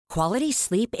Quality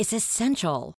sleep is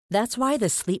essential. That's why the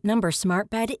Sleep Number Smart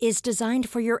Bed is designed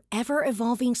for your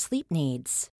ever-evolving sleep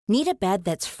needs. Need a bed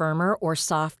that's firmer or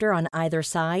softer on either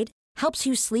side? Helps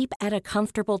you sleep at a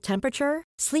comfortable temperature?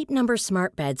 Sleep Number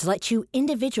Smart Beds let you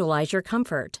individualize your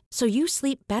comfort, so you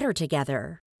sleep better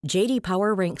together. J.D.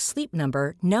 Power ranks Sleep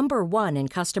Number number 1 in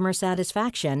customer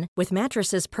satisfaction with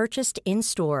mattresses purchased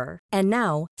in-store. And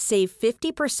now, save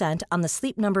 50% on the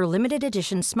Sleep Number Limited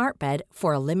Edition Smart Bed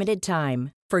for a limited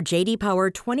time. For J.D. Power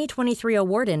 2023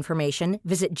 award information,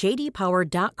 visit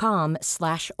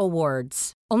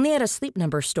jdpower.com/awards. Only at a Sleep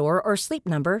Number store or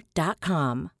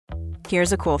sleepnumber.com.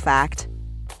 Here's a cool fact.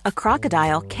 A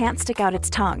crocodile can't stick out its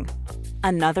tongue.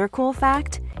 Another cool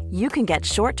fact, you can get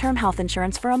short-term health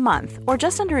insurance for a month or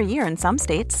just under a year in some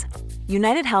states.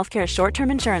 United Healthcare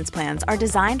short-term insurance plans are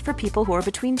designed for people who are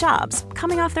between jobs,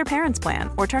 coming off their parents' plan,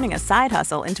 or turning a side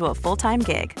hustle into a full-time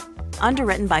gig.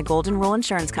 Underwritten by Golden Rule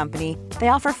Insurance Company, they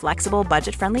offer flexible,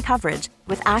 budget-friendly coverage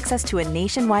with access to a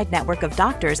nationwide network of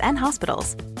doctors and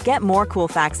hospitals. Get more cool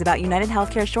facts about United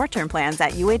Healthcare short-term plans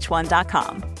at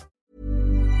uh1.com.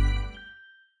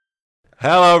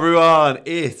 Hello everyone,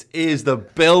 it is the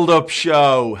build-up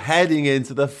show heading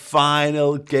into the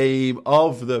final game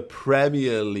of the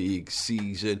Premier League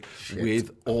season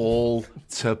with all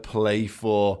to play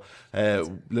for.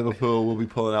 Liverpool will be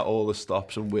pulling out all the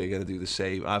stops and we're going to do the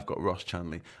same. I've got Ross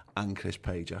Chanley and Chris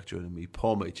Pajak joining me,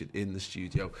 Paul Machin in the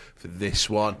studio for this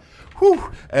one.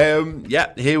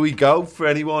 Here we go. For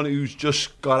anyone who's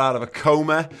just got out of a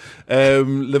coma,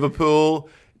 Liverpool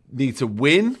need to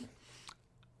win.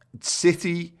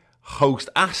 City host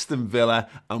Aston Villa,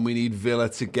 and we need Villa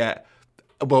to get...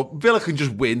 Well, Villa can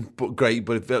just win, but great.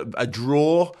 But a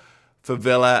draw for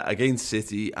Villa against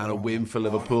City and a win for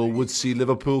Liverpool would see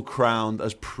Liverpool crowned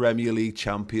as Premier League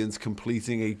champions,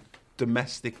 completing a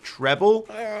domestic treble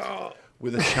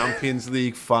with a Champions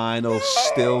League final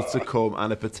still to come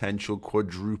and a potential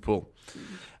quadruple.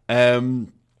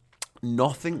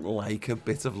 Nothing like a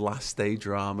bit of last day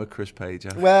drama, Chris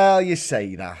Pager. Well, you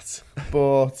say that,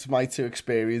 but my two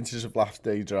experiences of last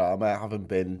day drama haven't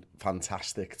been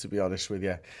fantastic, to be honest with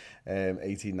you.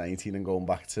 18-19 and going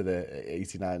back to the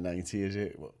 89-90, is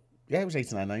it? Yeah, it was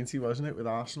 89-90, wasn't it, with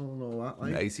Arsenal and all that?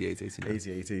 Like?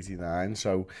 88-89.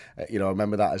 So, I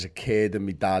remember that as a kid and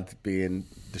my dad being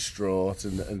distraught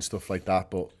and stuff like that,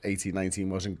 but 18-19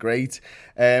 wasn't great.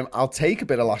 I'll take a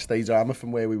bit of last day drama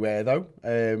from where we were, though,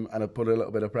 and I put a little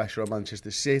bit of pressure on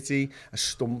Manchester City. A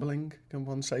stumbling, can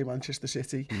one say, Manchester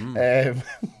City?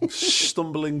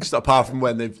 Stumbling, apart from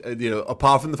when they've,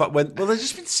 apart from the fact when, well, they've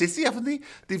just been City, haven't they?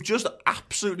 They've just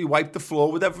absolutely wiped the floor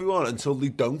with everyone until they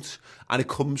don't, and it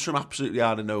comes from absolutely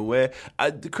out of nowhere.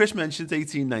 Chris mentioned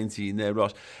 18-19 there,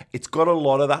 Ross. It's got a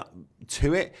lot of that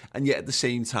to it, and yet at the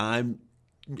same time,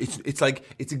 it's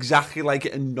exactly like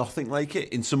it and nothing like it,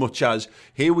 in so much as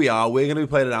here we are, we're going to be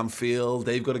playing at Anfield,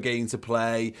 they've got a game to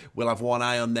play, we'll have one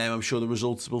eye on them, I'm sure the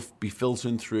results will be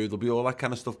filtering through, there'll be all that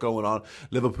kind of stuff going on.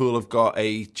 Liverpool have got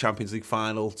a Champions League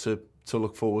final to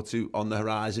look forward to on the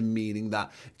horizon, meaning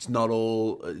that it's not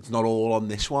all on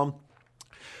this one.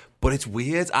 But it's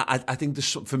weird. I think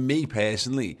this, for me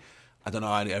personally, I don't know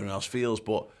how everyone else feels,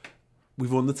 but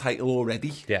we've won the title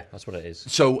already. Yeah, that's what it is.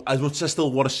 So as much as I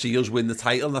still want to see us win the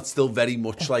title, and that's still very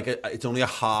much like it's only a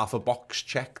half a box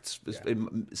checked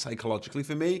psychologically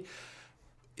for me.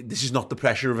 This is not the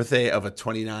pressure of a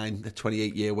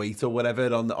 28-year wait or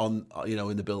whatever on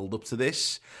in the build up to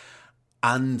this.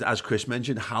 And as Chris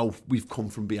mentioned, how we've come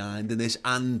from behind in this,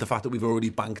 and the fact that we've already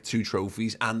banked 2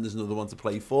 trophies and there's another one to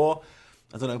play for.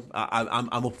 I don't know.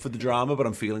 I'm up for the drama, but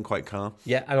I'm feeling quite calm.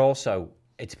 Yeah, and also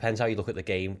it depends how you look at the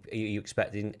game. Are you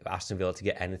expecting Aston Villa to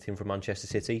get anything from Manchester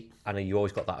City? And you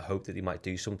always got that hope that they might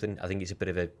do something. I think it's a bit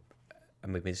of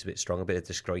maybe it's a bit strong, a bit of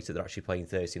disgrace that they're actually playing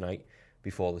Thursday night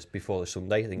before the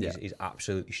Sunday. I think it's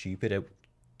absolutely stupid.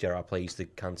 Gerrard plays the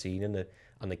canteen and the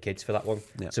kids for that one.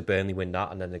 Yeah. So Burnley win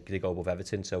that, and then they go above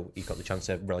Everton. So he's got the chance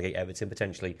to relegate Everton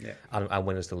potentially and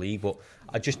win us the league. But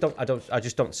I just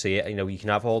don't see it. You can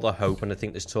have all the hope, and I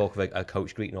think there's talk of a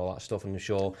coach greet and all that stuff. And I'm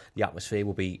sure the atmosphere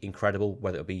will be incredible.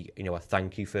 Whether it'll be a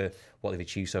thank you for what they've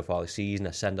achieved so far this season,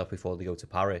 a send off before they go to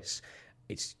Paris.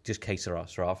 It's just case for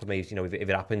for me. If it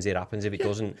happens, it happens. If it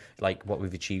doesn't, like what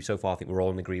we've achieved so far, I think we're all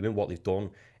in agreement. What they've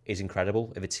done is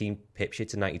incredible. If a team pips you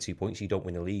to 92 points, you don't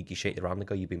win the league, you shake their hand and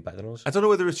go, you've been better than us. I don't know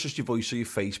whether it's just your voice or your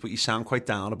face, but you sound quite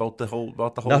down about the whole No,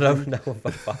 thing.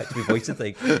 I'm fine. It's my voice, I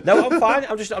think. No, I'm fine.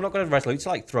 I'm not going to resolute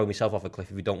to throw myself off a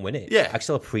cliff if we don't win it. Yeah. I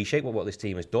still appreciate what this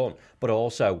team has done, but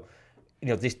also,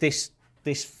 this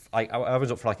this, like, I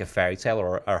was up for like a fairy tale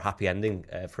or a happy ending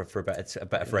for a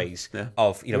better phrase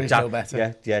of, you know,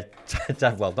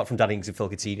 well, not from Danny Ings and Phil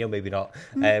Coutinho, maybe not,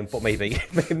 but maybe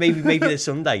this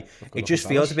Sunday. It just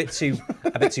feels a bit too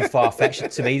far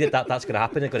fetched to me that's going to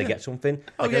happen. They're going to get something.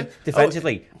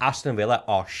 Defensively, Aston Villa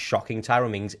are shocking.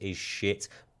 Tyrone Mings is shit,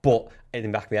 but in the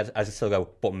back of my head, I still go,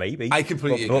 but maybe. I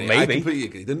completely agree. Maybe. I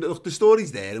completely agree. The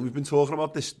story's there, and we've been talking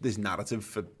about this narrative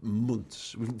for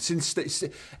months.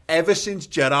 Ever since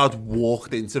Gerrard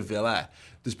walked into Villa,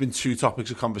 there's been two topics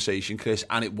of conversation, Chris,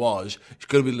 and it was, he's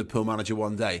going to be Liverpool manager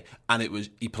one day, and it was,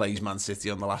 he plays Man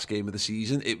City on the last game of the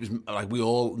season. It was like we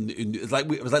all knew, it was like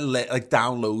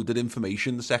downloaded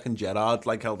information the second Gerrard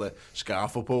held a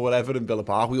scarf up or whatever in Villa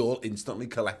Park. We all instantly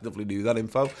collectively knew that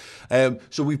info.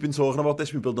 So we've been talking about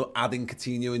this. We built up, adding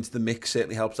Coutinho into the mix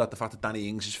certainly helps that. The fact that Danny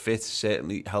Ings is fit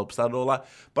certainly helps that and all that.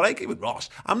 But I agree with Ross.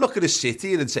 I'm not going to sit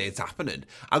here and say it's happening.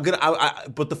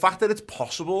 But the fact that it's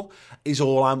possible is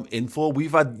all I'm in for.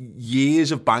 We've had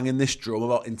years of banging this drum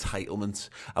about entitlement,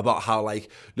 about how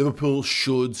Liverpool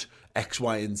should X,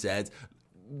 Y, and Z.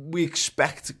 We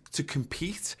expect to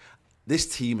compete. This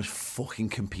team has fucking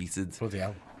competed. Bloody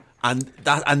hell.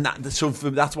 So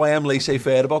that's why I'm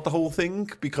laissez-faire about the whole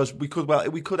thing, because we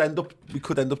could end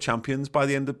up champions by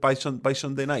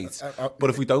Sunday night. But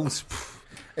if we don't.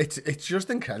 It's just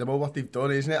incredible what they've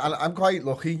done, isn't it? And I'm quite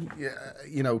lucky,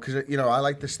 you know, because I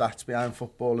like the stats behind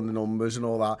football and the numbers and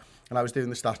all that. And I was doing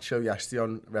the stats show yesterday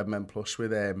on Redmen Plus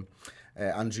with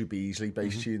Andrew Beasley,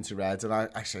 based tuned to Red, and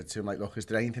I said to him, look, is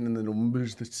there anything in the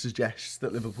numbers that suggests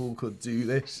that Liverpool could do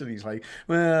this? And he's like,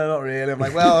 well, not really. I'm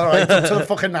like, well, all right, up to the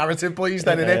fucking narrative, boys,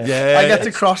 then, innit? Yeah, I get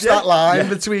to cross that line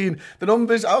between the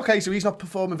numbers. Okay, so he's not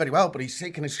performing very well, but he's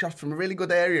taking his shot from a really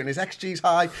good area, and his XG's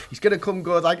high. He's going to come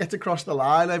good. I get to cross the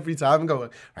line every time and go,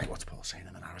 right, what's Paul saying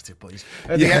in the narrative, boys?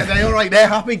 And they're all right, they're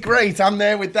happy, great, I'm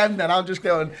there with them then. I'm just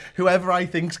going, whoever I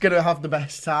think's going to have the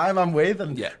best time, I'm with.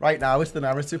 And right now, it's the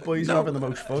narrative, boys. Having the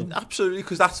most fun. Absolutely,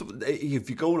 because that's if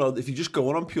you're just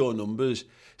going on pure numbers,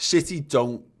 City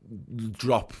don't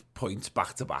drop points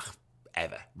back to back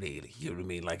ever, really. You know what I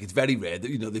mean? It's very rare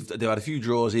that they've had a few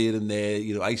draws here and there,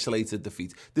 isolated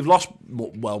defeat. They've lost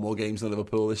more games than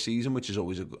Liverpool this season, which is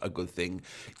always a good thing.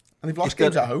 And they've lost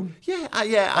games at home. Yeah.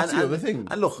 That's the other thing.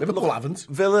 And look, Liverpool haven't.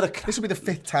 Villa. This will be the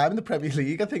 5th time in the Premier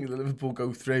League, I think, that Liverpool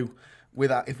go through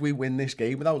without, if we win this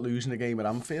game without losing a game at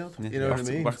Anfield. You know what I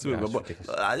mean? And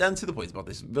to the point about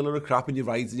this, Villa are crap, and you're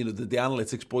right. The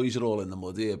analytics boys are all in the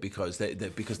mud here because they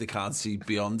can't see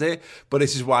beyond it. But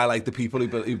this is why the people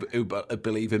who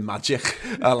believe in magic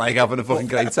are having a fucking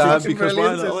great time, because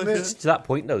why not? To that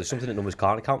point though, there's something that numbers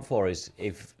can't account for, is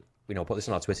if put this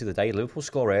on our Twitter the other day, Liverpool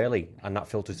score early and that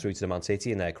filters through to the Man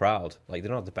City and their crowd. They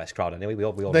don't have the best crowd anyway.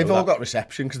 They've all got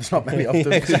reception because there's not many of them.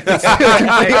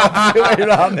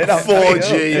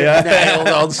 4G, nailed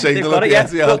on signal.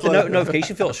 The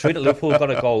notification filters through that Liverpool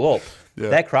got a goal up. Yeah.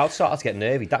 Their crowd started to get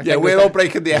nervy. We're all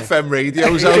breaking the FM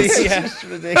radios out. It's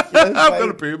ridiculous. I've got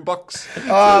a boombox.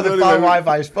 Oh, the fan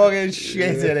Wi-Fi is fucking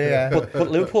shit in here.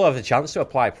 But Liverpool have a chance to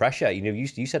apply pressure.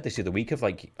 You said this the other week of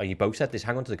and you both said this,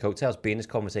 hang on to the coattails, be in this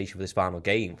conversation for this final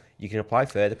game. You can apply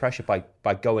further pressure by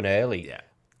going early. Yeah.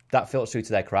 That filters through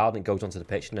to their crowd and it goes onto the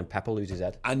pitch, and then Pep will lose his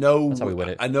head. I know. That's how we win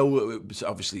it. I know.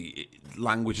 Obviously,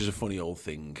 language is a funny old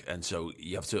thing, and so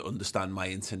you have to understand my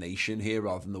intonation here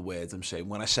rather than the words I'm saying.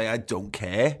 When I say I don't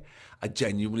care, I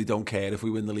genuinely don't care if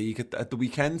we win the league at the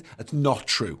weekend. It's not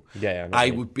true. Yeah,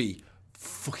 I would be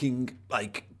fucking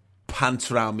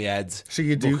pants around my head. So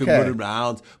you do care? Running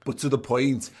around, but to the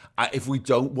point, if we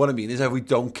don't, what I mean is, if we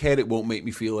don't care, it won't make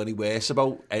me feel any worse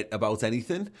about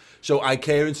anything. So I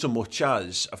care in so much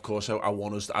as, of course, I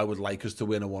would like us to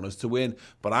win. I want us to win,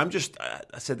 but I'm just. I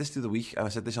said this the other week, and I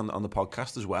said this on the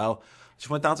podcast as well. I just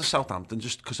went down to Southampton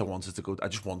just because I wanted to go. I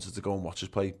just wanted to go and watch us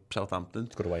play Southampton.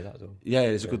 It's a good away, that though. Yeah,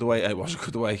 it's a good away. It was a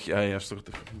good away. I've still got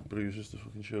the bruises to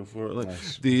fucking show for it.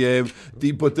 Nice.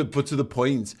 But to the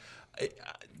point.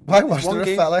 Why was there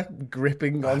a fella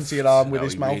gripping onto your arm with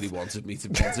his mouth? He really wanted me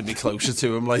closer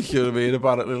to him, you know what I mean,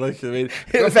 apparently,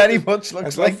 It very much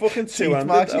looks like fucking teeth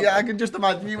marks. Yeah, I can just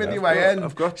imagine you with your way in,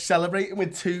 celebrating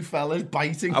with two fellas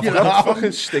biting your arm. I've got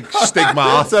fucking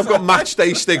stigmata. I've got match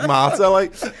day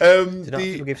stigmata. Did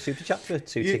people give Super Chat for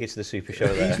 2 tickets to the Super Show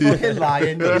there? He's fucking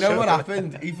lying. You know what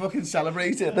happened? He fucking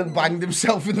celebrated and banged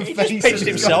himself in the face. He just pinched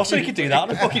himself so he could do that on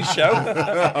a fucking show.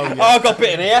 I got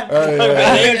bit in here.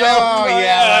 Oh,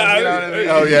 yeah. You know what I mean?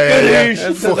 Oh yeah.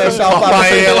 Fucking pop my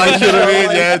ear, you know what I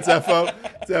mean? Yeah,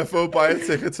 defo buy a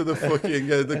ticket to the fucking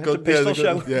the pistol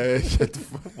show. Yeah,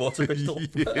 water pistol.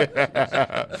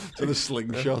 To the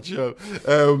slingshot show.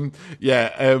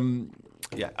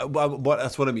 Yeah,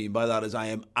 that's what I mean by that is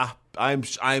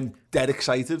I'm dead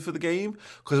excited for the game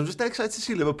because I'm just dead excited to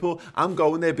see Liverpool. I'm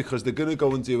going there because they're going to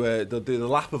go and they'll do the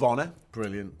lap of honour.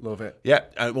 Brilliant, love it. Yeah,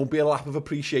 and it won't be a lap of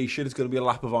appreciation. It's going to be a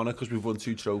lap of honour because we've won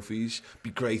 2 trophies.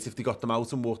 Be great if they got them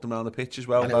out and walked them around the pitch as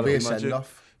well. And it'll be a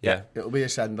send-off. Yeah, it'll be a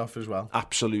send-off as well.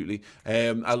 Absolutely.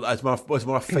 It's one of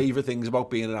my favourite things about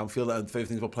being at Anfield, and favourite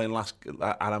things about playing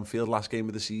at Anfield last game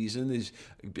of the season is,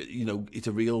 it's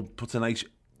a real puts a nice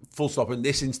full stop. In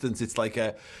this instance, it's like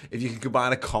if you can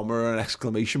combine a comma and an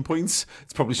exclamation point,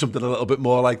 it's probably something a little bit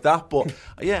more like that. But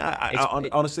yeah,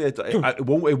 honestly, it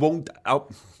won't.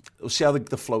 We'll see how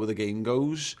the flow of the game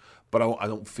goes. But I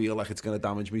don't feel like it's going to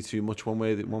damage me too much one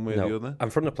way or the other.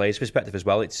 And from the players' perspective as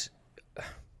well, it's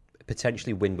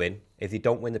potentially win-win. If they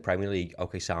don't win the Premier League,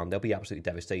 okay, sound, they'll be absolutely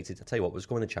devastated. I'll tell you what, let's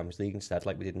go in the Champions League instead,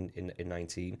 like we did in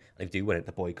 19. And if they do win it,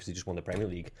 the boy, because they just won the Premier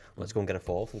League, let's go and get a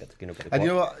fourth and get the And you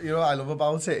know what I love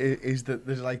about it is that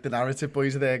there's like the narrative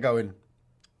boys are there going,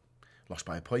 lost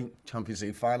by a point, Champions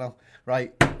League final,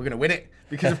 right, we're going to win it.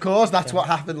 Because, of course, that's what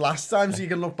happened last time, so you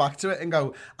can look back to it and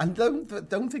go, and don't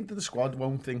think that the squad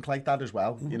won't think like that as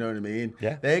well, you know what I mean?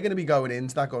 Yeah. They're going to be going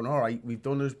into that going, all right, we've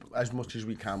done as much as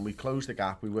we can, we closed the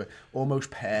gap, we were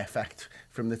almost perfect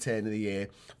from the turn of the year.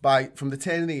 From the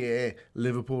turn of the year,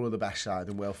 Liverpool are the best side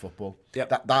in world football.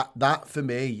 Yep. That for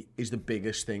me is the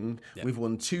biggest thing. Yep. We've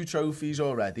won 2 trophies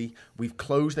already. We've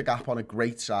closed the gap on a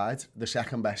great side, the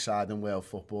second best side in world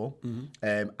football,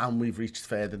 and we've reached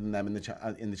further than them in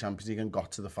the Champions League and got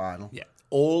to the final. Yeah,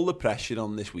 all the pressure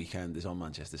on this weekend is on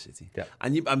Manchester City. Yeah.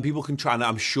 And people can try. And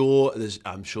I'm sure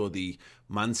the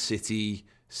Man City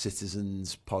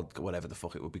Citizens pod, whatever the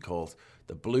fuck it would be called,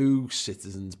 the Blue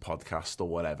Citizens podcast or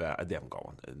whatever. They haven't got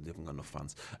one. They haven't got enough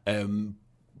fans.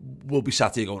 We'll be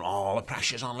sat here going, oh, the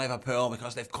pressure's on Liverpool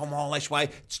because they've come all this way.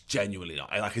 It's genuinely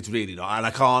not. Like, it's really not.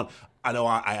 And I know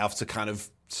I have to kind of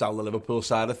sell the Liverpool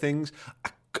side of things. I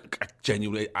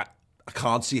genuinely, I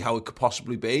can't see how it could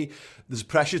possibly be. There's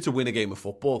pressure to win a game of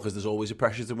football because there's always a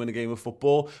pressure to win a game of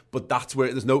football, but that's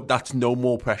no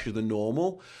more pressure than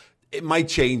normal. It might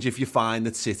change if you find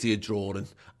that City are drawing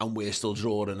and we're still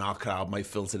drawing, and our crowd might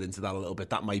filter into that a little bit.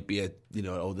 That might be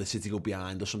the City go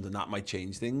behind or something. That might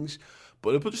change things.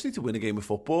 But Liverpool just need to win a game of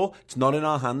football. It's not in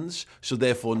our hands, so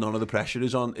therefore none of the pressure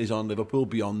is on Liverpool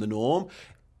beyond the norm.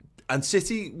 And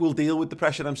City will deal with the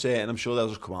pressure, I'm saying. I'm sure they'll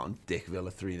just come out and dick Villa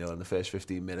 3-0 in the first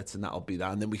 15 minutes, and that'll be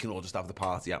that. And then we can all just have the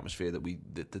party atmosphere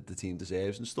that the team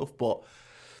deserves and stuff. But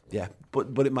yeah,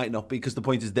 but it might not be, because the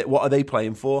point is that what are they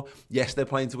playing for? Yes, they're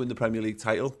playing to win the Premier League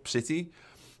title, City.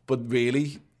 But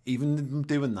really, even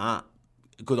doing that,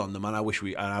 good on them. And I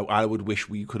would wish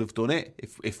we could have done it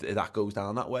if that goes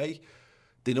down that way.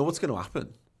 They know what's going to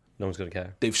happen. No one's going to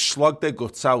care. They've slugged their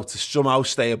guts out to somehow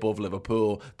stay above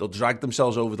Liverpool. They'll drag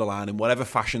themselves over the line in whatever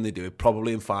fashion they do it,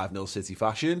 probably in 5-0 City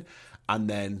fashion, and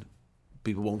then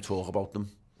people won't talk about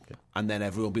them. Okay. And then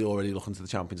everyone will be already looking to the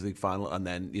Champions League final. And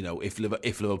then, if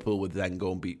Liverpool would then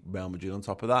go and beat Real Madrid on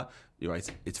top of that, you're right,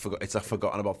 it's a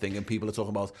forgotten about thing. And people are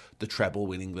talking about the treble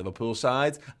winning Liverpool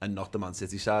side and not the Man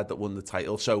City side that won the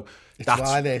title. So that's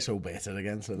why they're so bitter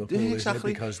against Liverpool, exactly. Isn't it?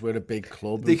 Because we're a big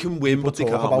club. They can win, but they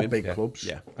can't about win. Big clubs.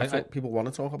 Yeah. That's what people want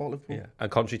to talk about Liverpool. Yeah.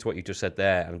 And contrary to what you just said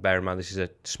there, and bear in mind this is a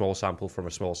small sample from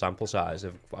a small sample size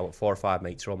of about 4 or 5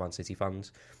 mates are all Man City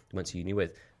fans I went to uni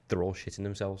with. They're all shitting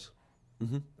themselves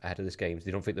ahead of this game.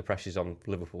 They don't think the pressure's on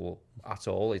Liverpool at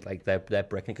all. It's like they're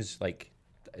bricking, because like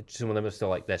some of them are still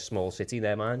like they're small city in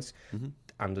their minds,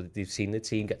 and they've seen the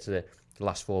team get to the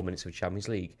last 4 minutes of Champions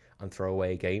League and throw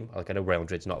away a game. Like, I know Real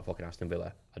Madrid's not fucking Aston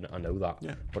Villa, I know that,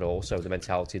 but also the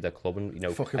mentality of the club,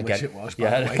 and fucking again, wish it was,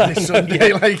 by the way, this Sunday.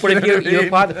 Yeah. Like, but if you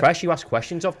apply the pressure, you ask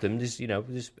questions of them,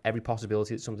 there's every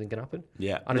possibility that something can happen.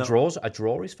 Yeah, and a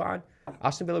draw is fine.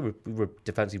 Aston Villa were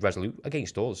defensively resolute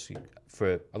against us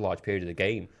for a large period of the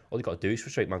game. All they've got to do is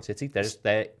frustrate Man City.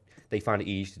 They find it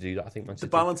easy to do that, I think, Man City.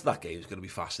 The balance of that game is going to be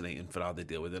fascinating for how they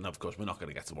deal with it. And of course, we're not going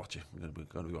to get to watch it. We're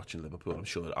going to be watching Liverpool. I'm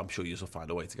sure you'll find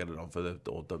a way to get it on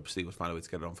Steve will find a way to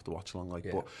get it on for the watch along.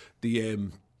 But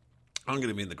I'm going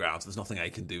to be in the ground, so there's nothing I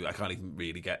can do. I can't even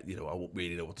really get, I won't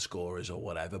really know what the score is or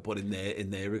whatever. But in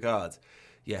their regard,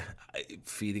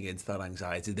 feeding into that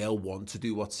anxiety, they'll want to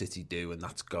do what City do, and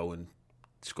that's go and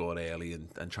score early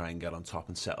and try and get on top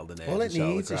and settle the nerves. All it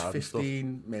needs is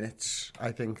 15 minutes.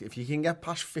 I think if you can get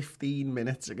past 15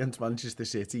 minutes against Manchester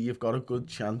City, you've got a good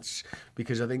chance,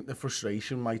 because I think the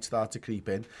frustration might start to creep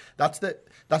in. That's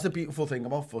the beautiful thing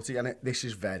about footy, and this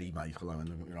is very Michael, don't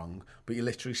get me wrong, but you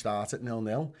literally start at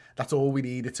 0-0. That's all we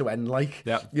need it to end like.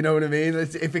 Yeah. You know what I mean?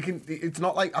 It's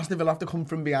not like Aston Villa have to come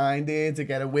from behind here to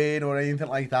get a win or anything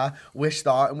like that. We're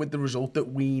starting with the result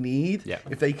that we need. Yeah.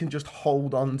 If they can just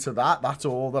hold on to that, that's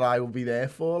all that I will be there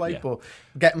for. Like, Yeah. but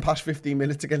getting past 15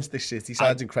 minutes against this City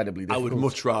side's incredibly difficult. I would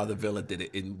much rather Villa did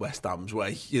it in West Ham's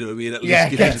way. You know what I mean? At Yeah,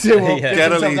 least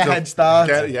get a lead up, head start.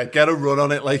 Get a run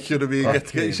on it. Like, you know what I mean?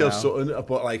 Get yourself now. something.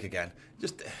 But like again,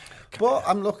 just. But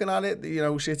I'm looking at it, you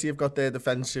know, City have got their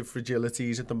defensive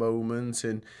fragilities at the moment,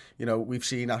 and, you know, we've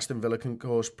seen Aston Villa can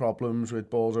cause problems with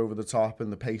balls over the top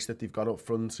and the pace that they've got up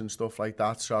front and stuff like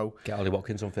that. So Get Ollie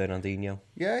Watkins on Fernandinho.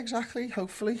 yeah, exactly.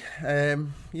 Hopefully,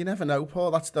 you never know, Paul.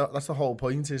 That's the whole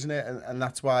point, isn't it? And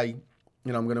that's why,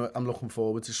 you know, I'm looking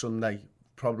forward to Sunday.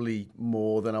 Probably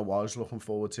more than I was looking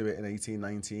forward to it in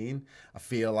 18-19. I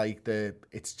feel like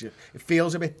it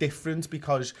feels a bit different,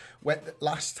 because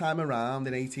last time around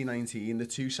in 18-19, the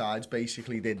two sides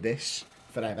basically did this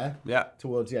forever. Yeah.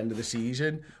 Towards the end of the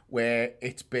season, where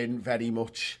it's been very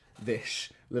much this.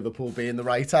 Liverpool being the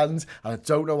right hand, and I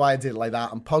don't know why I did it like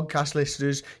that. And podcast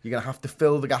listeners, you're going to have to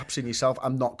fill the gaps in yourself.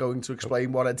 I'm not going to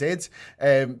explain what I did,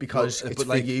 because it's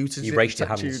for you to... You raised your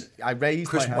hands. I raised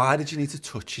Chris, my hand. why did you need to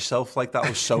touch yourself like that?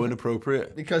 Was so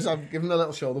inappropriate. Because I've given a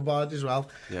little shoulder barge as well.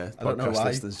 Yeah, I don't know podcast why.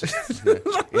 listeners just,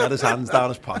 he had his hands down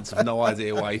his pants. I've no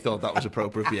idea why he thought that was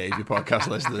appropriate behaviour. Podcast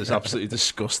listeners, absolutely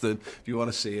disgusting. If you want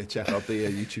to see it, check out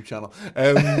the YouTube channel.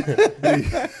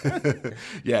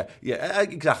 Yeah,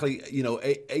 exactly. You know,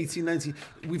 18-19.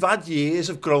 We've had years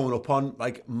of growing up on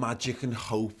like magic and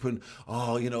hope, and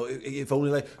you know, if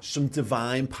only like some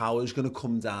divine power is going to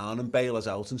come down and bail us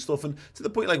out and stuff. And to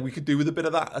the point, like, we could do with a bit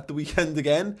of that at the weekend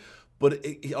again. But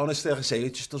honestly, like I say,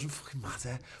 it just doesn't fucking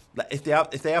matter. Like, if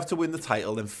they have to win the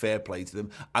title, then fair play to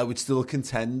them. I would still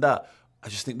contend that. I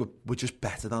just think we're just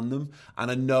better than them.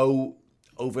 And I know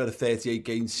over a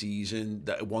 38-game season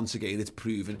that once again it's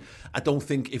proven. I don't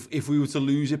think if we were to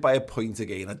lose it by a point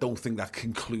again, I don't think that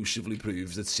conclusively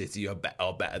proves that City are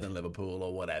better than Liverpool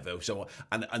or whatever. So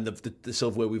and the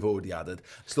silverware we've already added.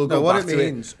 Still go back to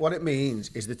it. What it means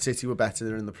is that City were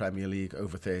better in the Premier League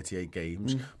over 38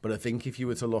 games. But I think if you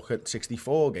were to look at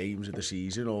 64 games of the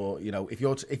season, or, you know, if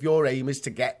your aim is to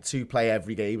get to play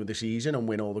every game of the season and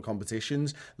win all the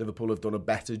competitions, Liverpool have done a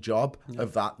better job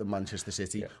of that than Manchester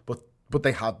City. Yeah. But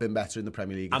they have been better in the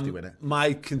Premier League if they win it.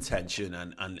 My contention,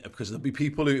 and because there'll be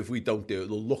people who, if we don't do it,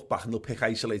 they'll look back and they'll pick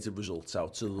isolated results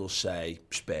out. So they'll say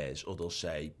Spurs, or they'll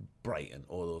say Brighton,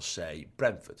 or they'll say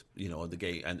Brentford, you know, the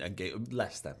game and game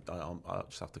Leicester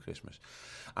just after Christmas.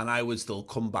 And I would still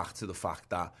come back to the fact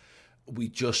that we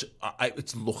just,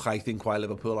 it's luck, I think, why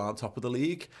Liverpool aren't top of the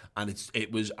league, and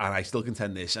and I still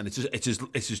contend this, and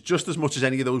it's just as much as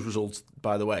any of those results,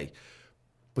 by the way.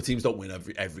 But teams don't win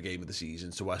every game of the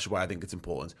season, so that's why I think it's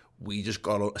important. We just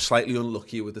got slightly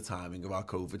unlucky with the timing of our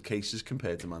COVID cases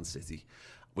compared to Man City.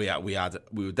 We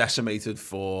were decimated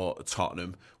for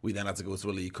Tottenham. We then had to go to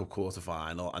a League Cup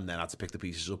quarter-final, and then had to pick the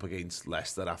pieces up against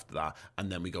Leicester after that, and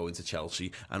then we go into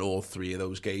Chelsea, and all three of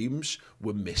those games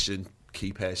were missing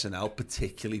key personnel,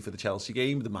 particularly for the Chelsea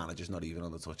game. The manager's not even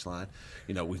on the touchline.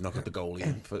 You know, we've not got the goalie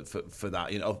in for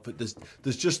that. You know, but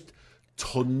there's just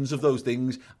tons of those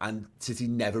things, and City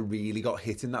never really got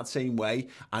hit in that same way.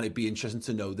 And it'd be interesting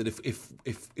to know that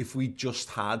if we just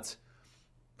had,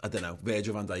 I don't know,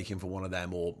 Virgil van Dijk in for one of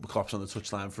them, or Klopp's on the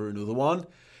touchline for another one,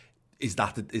 is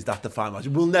that the final match?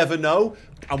 We'll never know,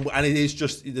 and it is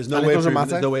just, there's no way. It doesn't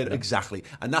matter. There's no way, exactly.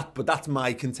 But that's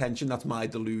my contention, that's my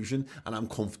delusion, and I'm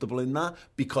comfortable in that,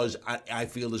 because I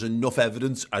feel there's enough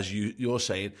evidence, as you're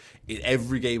saying, in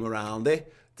every game around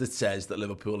it, that says that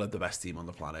Liverpool are the best team on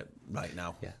the planet right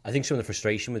now. Yeah, I think some of the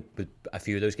frustration with a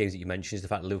few of those games that you mentioned is the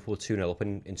fact that Liverpool 2-0 up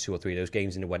in 2 or 3 of those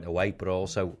games and it went away. But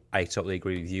also, I totally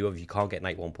agree with you. If you can't get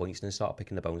 91 points and then start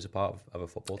picking the bones apart of a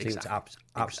football team, it's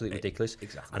absolutely ridiculous.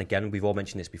 Exactly. And again, we've all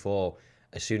mentioned this before.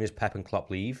 As soon as Pep and Klopp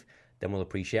leave, then we'll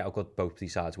appreciate how good both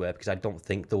these sides were, because I don't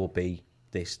think there will be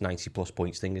this 90-plus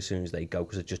points thing as soon as they go,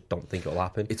 because I just don't think it'll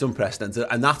happen. It's unprecedented,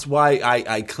 and that's why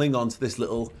I cling on to this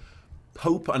little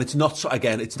hope, and it's not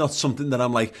something that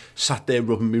I'm like sat there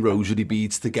rubbing my rosary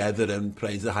beads together and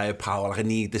praying to the higher power, like I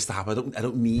need this to happen. I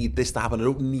don't need this to happen. I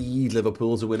don't need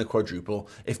Liverpool to win a quadruple.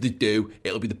 If they do,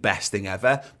 it'll be the best thing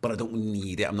ever, but I don't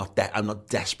need it. I'm not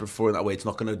desperate for it that way. It's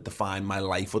not going to define my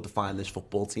life or define this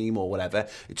football team or whatever.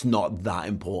 It's not that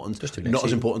important. Not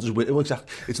as important as exactly.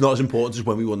 It's not as important as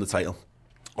when we won the title.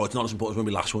 or it's not as important as when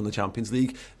we last won the Champions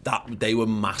League. That they were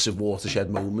massive watershed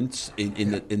moments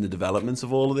in the development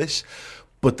of all of this.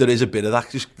 But there is a bit of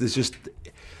that.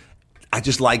 I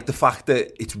just like the fact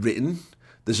that it's written.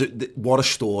 What a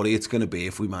story it's going to be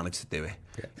if we manage to do it.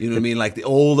 Yeah. You know what I mean? Like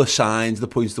all the signs, the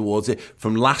points towards it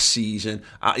from last season.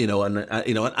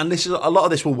 And this is a lot of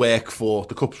this will work for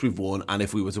the cups we've won, and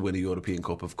if we were to win a European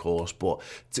Cup, of course. But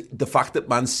the fact that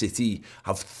Man City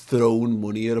have thrown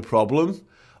money at a problem,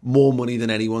 more money than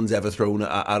anyone's ever thrown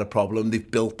at a problem. They've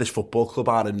built this football club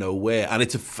out of nowhere,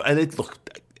 and look,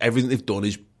 everything they've done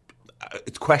is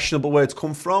it's questionable where it's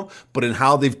come from, but in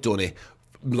how they've done it.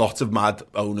 Lots of mad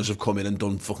owners have come in and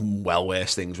done fucking well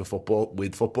worse things with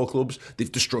football clubs.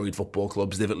 They've destroyed football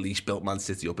clubs. They've at least built Man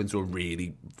City up into a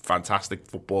really fantastic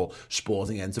football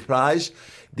sporting enterprise.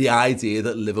 The idea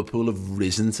that Liverpool have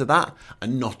risen to that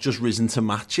and not just risen to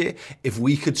match it, if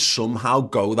we could somehow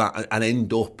go that and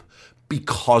end up,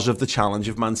 because of the challenge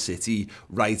of Man City,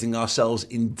 writing ourselves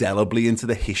indelibly into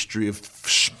the history of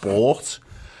sport.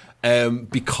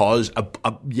 Because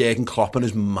Jurgen Klopp and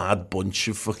his mad bunch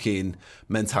of fucking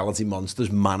mentality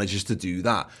monsters manages to do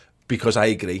that. Because I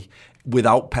agree,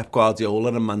 without Pep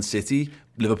Guardiola and Man City,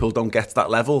 Liverpool don't get to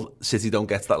that level. City don't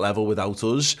get to that level without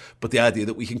us. But the idea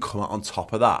that we can come out on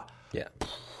top of that, yeah.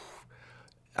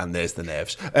 And there's the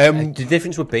nerves. The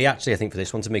difference would be actually, I think, for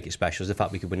this one to make it special is the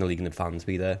fact we could win the league and the fans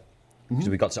be there. Because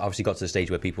we got to the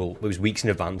stage where it was weeks in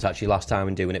advance actually last time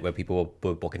and doing it, where people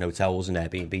were booking hotels and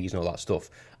Airbnbs and all that stuff.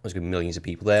 There's going to be millions of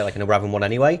people there. Like, I know we're having one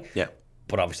anyway. Yeah.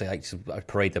 But obviously, I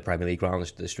parade the Premier League around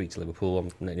the streets of Liverpool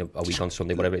a week on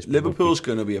Sunday, whatever it is. Liverpool's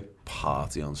going to be a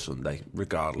party on Sunday,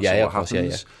 regardless of what happens.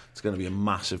 Yeah. It's going to be a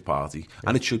massive party,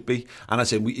 and it should be. And I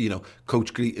said,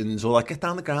 coach greetings, or like get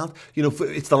down the ground.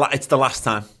 It's the last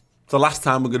time. It's the last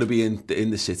time we're going to be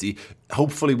in the city.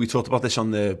 Hopefully, we talked about this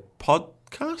on the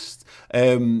podcast.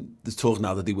 There's talk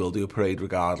now that they will do a parade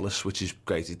regardless, which is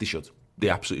great. They should. They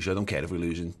absolutely should. I don't care if we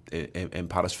lose in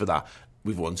Paris for that.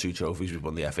 We've won 2 trophies. We've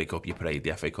won the FA Cup. You parade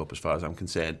the FA Cup as far as I'm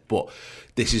concerned. But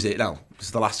this is it now. This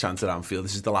is the last chance at Anfield.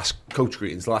 This is the last coach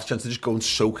greetings. The last chance to just go and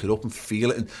soak it up and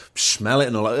feel it and smell it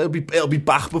and all that. It'll be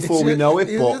back before we know it,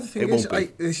 but it won't be.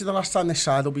 This is the last time this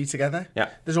side will be together. Yeah.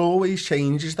 There's always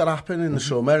changes that happen in the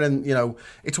summer, and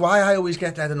it's why I always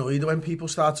get dead annoyed when people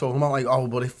start talking about like, oh,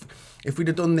 but if we'd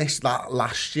have done that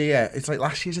last year, it's like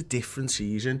last year's a different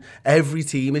season. Every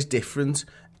team is different.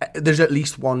 There's at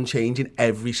least one change in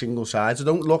every single side. So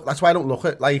that's why I don't look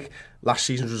at like last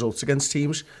season's results against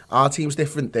teams. Our team's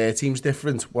different, their team's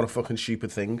different. What a fucking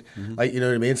stupid thing. Like, you know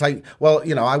what I mean? It's like, well,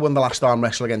 I won the last arm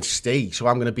wrestle against Steve, so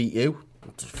I'm going to beat you.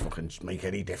 It doesn't fucking make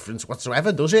any difference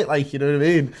whatsoever, does it? Like, you know what I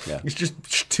mean? Yeah. It's just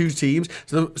 2 teams.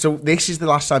 So this is the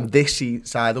last time this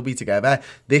side will be together.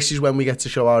 This is when we get to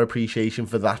show our appreciation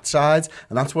for that side,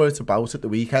 and that's what it's about at the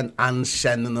weekend, and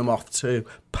sending them off to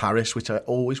Paris, which I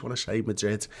always want to say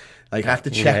Madrid. Like, I have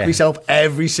to check myself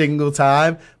every single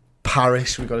time.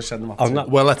 Paris, we've got to send them off to.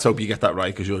 Well, let's hope you get that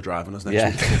right, because you're driving us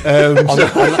next week.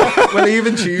 Well,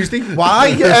 even Tuesday. Why?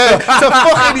 It's a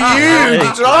fucking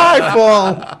huge drive,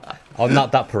 Paul. On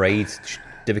that parade,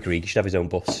 Divock Origi should have his own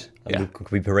bus. And could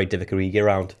we parade Divock Origi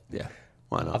around? Yeah,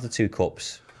 why not? Have the 2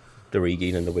 cups, the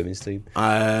Origi and the women's team.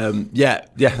 Yeah,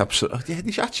 absolutely. Yeah,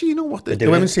 they should actually, what the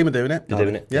women's team are doing it. They're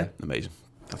doing it. Yeah, amazing.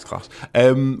 That's class.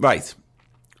 Right.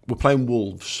 We're playing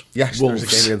Wolves. Yes, Wolves. There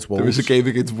is a game against Wolves. There is a game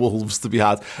against Wolves to be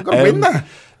had. We've got to win that.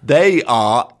 They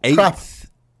are 8th. Crap.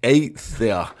 8th,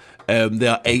 they are. They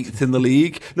are 8th in the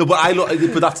league. No, but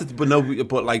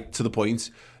but like, to the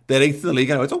point, they're 8th in the league.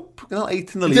 And I went, they're not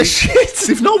 8th in the league. The shit.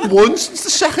 They've not won since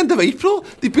the 2nd of April.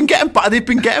 They've been getting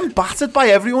battered by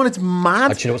everyone. It's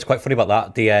mad. Actually, you know what's quite funny about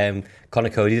that? The Conor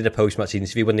Cody did a post-match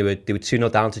interview when they were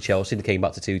 2-0 down to Chelsea and they came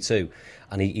back to 2-2.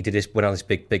 And he went on this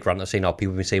big rant of saying, people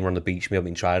have been saying we're on the beach, we haven't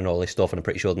been trying and all this stuff. And I'm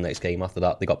pretty sure the next game after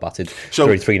that, they got battered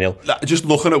 3-0. Just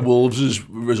looking at Wolves'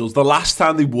 results, the last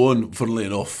time they won, funnily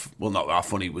enough, well, not that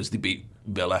funny, was they beat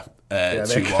Villa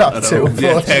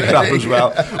 2-1. They're crap as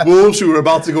well. Wolves, who were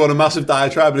about to go on a massive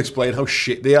diatribe and explain how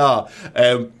shit they are,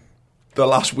 the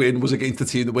last win was against the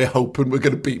team that we're hoping we're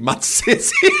going to beat Man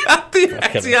City at the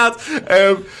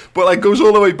Etihad. But like, goes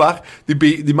all the way back.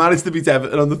 They managed to beat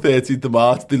Everton on the 13th of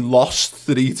March. They lost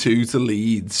 3-2 to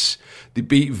Leeds. They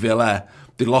beat Villa.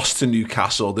 They lost to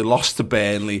Newcastle. They lost to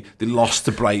Burnley. They lost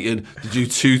to Brighton. They drew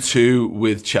 2-2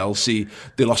 with Chelsea.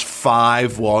 They lost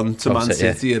 5-1 to Man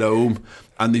City at home.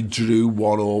 And they drew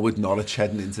 1-1 with Norwich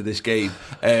heading into this game.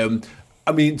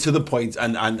 I mean, to the point,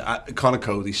 and Conor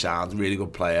Cody sounds really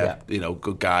good player,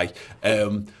 good guy.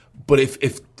 But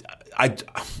if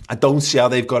I don't see how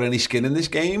they've got any skin in this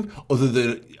game, other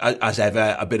than, as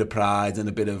ever, a bit of pride and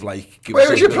a bit of like.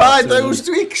 Where was your pride those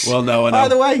weeks? Well, no, I know. By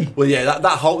the way. Well, yeah,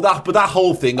 that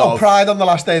whole thing. Oh, pride on the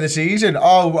last day of the season.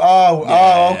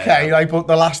 Okay. Like, but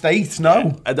the last 8,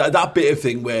 no. That bit of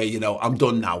thing where, you know, I'm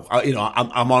done now.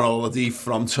 I'm on holiday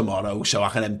from tomorrow, so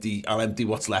I'll empty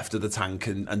what's left of the tank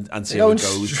and see how it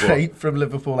goes. Straight from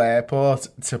Liverpool Airport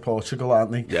to Portugal,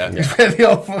 aren't they? Yeah. It's where they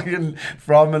all fucking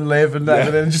from and live and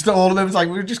everything. And just all of them, it's like,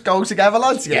 we'll just go together,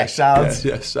 lads. Yeah, sounds.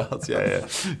 Yeah, sounds. Yeah.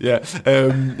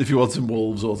 If you want some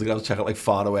Wolves all together, check out like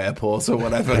Faro Airport or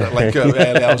whatever, like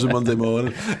early hours of Monday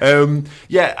morning.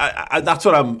 That's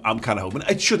what I'm kind of hoping.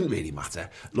 It shouldn't really matter.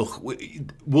 Look,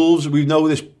 Wolves, we know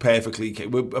this perfectly.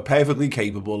 We're perfectly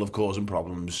capable of causing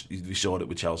problems. We saw it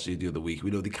with Chelsea the other week.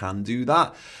 We know they can do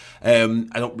that. I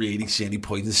don't really see any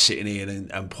point in sitting here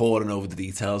and poring over the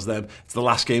details then. It's the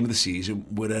last game of the season.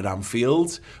 We're at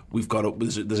Anfield.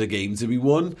 There's a game to be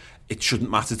won. It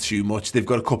shouldn't matter too much. They've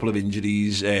got a couple of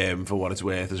injuries for what it's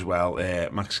worth as well.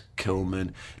 Max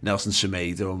Kilman, Nelson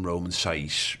Semedo and Roman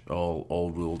Saiz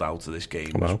all ruled out of this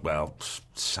game as well.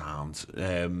 Sound.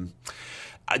 The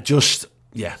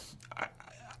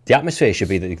atmosphere should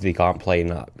be that they can't play in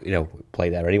that, play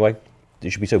there anyway. It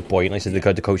should be so buoyant. Like I said,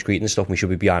 the coach greeting and stuff, and we should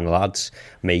be behind the lads.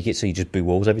 Make it so you just boo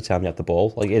Wolves every time you have the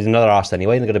ball. Like, it's another arse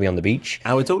anyway, and they're going to be on the beach.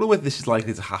 Now, I don't know whether this is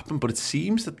likely to happen, but it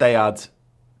seems that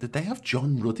did they have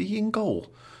John Ruddy in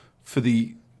goal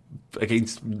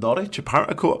against Norwich?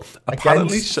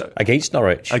 Apparently so. Against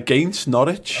Norwich.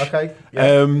 Okay.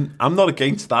 Yeah. I'm not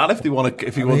against that if he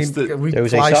wants to. We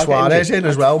fly Suarez in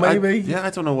as well, maybe. I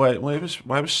don't know why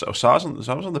was Sars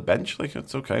on the bench. Like,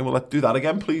 it's okay. Well, let's do that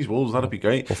again, please, Wolves. That'd be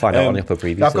great. We'll find out on the upper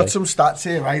preview. I've got some stats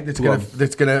here, right?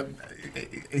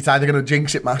 It's either going to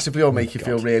jinx it massively or make you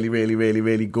feel really, really, really,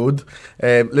 really good.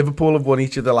 Liverpool have won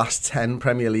each of the last 10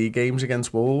 Premier League games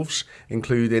against Wolves,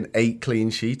 including 8 clean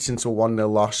sheets since a 1-0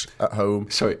 loss at home.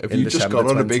 Sorry, have you just gone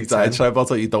on a big diatribe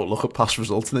about you don't look at past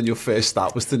results and then your first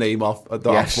stat was to name off the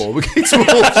form against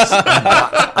Wolves?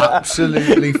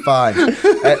 Absolutely fine.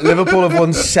 Liverpool have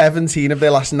won 17 of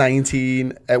their last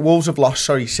 19. Wolves have lost,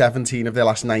 17 of their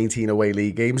last 19 away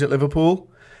league games at Liverpool.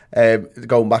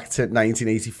 Going back to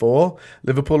 1984,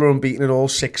 Liverpool are unbeaten in all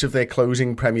 6 of their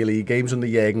closing Premier League games under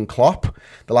Jurgen Klopp.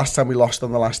 The last time we lost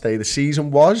on the last day of the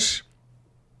season was...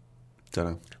 Don't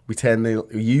know.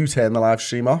 You turned the live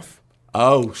stream off.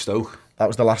 Oh, Stoke. That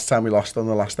was the last time we lost on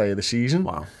the last day of the season.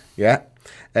 Wow. Yeah.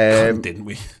 Didn't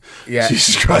we? Yeah.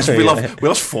 Jesus Christ, we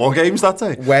lost 4 games that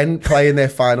day. When playing their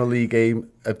final league game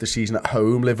of the season at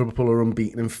home, Liverpool are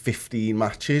unbeaten in 15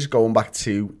 matches, going back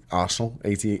to Arsenal,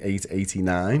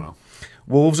 88-89. Wow.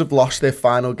 Wolves have lost their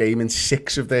final game in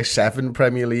 6 of their 7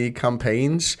 Premier League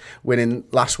campaigns, winning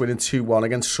 2-1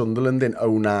 against Sunderland in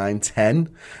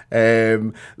 09-10.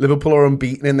 Liverpool are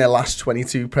unbeaten in their last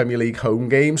 22 Premier League home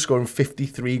games, scoring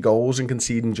 53 goals and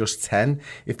conceding just 10.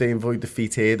 If they avoid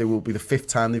defeat here, they will be the 5th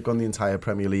time they've gone the entire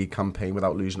Premier League campaign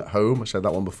without losing at home. I said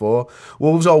that one before.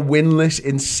 Wolves are winless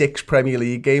in 6 Premier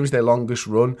League games, their longest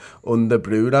run under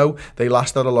Bruno. They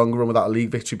last had a longer run without a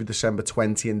league victory by December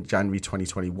 20 and January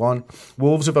 2021.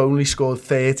 Wolves have only scored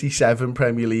 37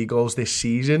 Premier League goals this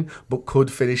season, but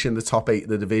could finish in the top 8 of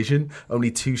the division. Only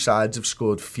 2 sides have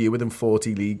scored fewer than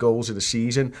 40 league goals in a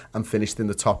season and finished in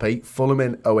the top 8. Fulham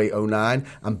in 08-09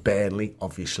 and Burnley,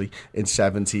 obviously, in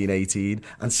 17-18.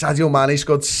 And Sadio Mane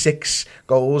scored 6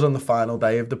 goals on the final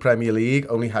day of the Premier League.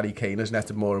 Only Harry Kane has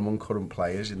netted more among current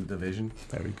players in the division.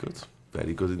 Very good.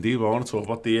 Very good indeed. Well, I want to talk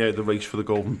about the race for the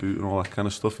Golden Boot and all that kind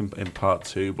of stuff in part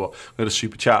 2. But we had a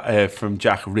super chat from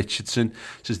Jack Richardson.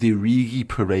 It says the Origi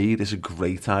parade is a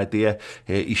great idea.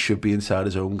 He should be inside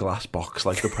his own glass box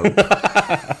like the Pope.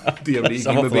 The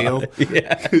Origi mobile.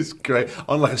 Yeah. It's great.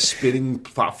 On like a spinning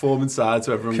platform inside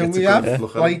so everyone gets a good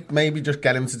look at it. Maybe just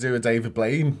get him to do a David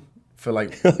Blaine. For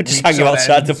like just hang him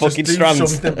outside the fucking Strand.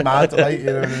 Something mad, like, you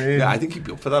know what I mean? Yeah, I think he'd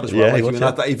be up for that as well. Yeah,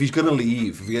 like, if he's going to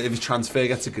leave, if his transfer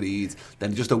gets agreed,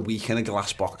 then just a week in a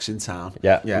glass box in town.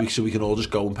 Yeah. So we can all just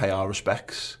go and pay our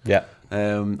respects. Yeah.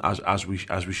 As we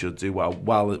should do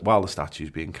while the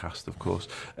statue's being cast, of course.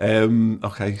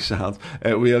 Okay, sound.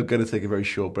 We are going to take a very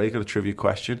short break on a trivia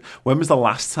question. When was the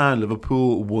last time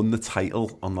Liverpool won the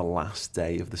title on the last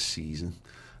day of the season?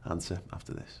 Answer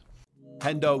after this.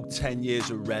 Hendo 10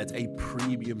 Years of Red, a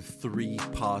premium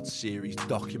 3-part series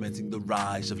documenting the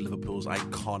rise of Liverpool's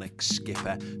iconic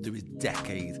skipper through his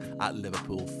decade at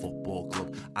Liverpool Football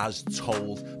Club, as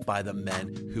told by the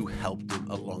men who helped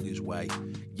him along his way.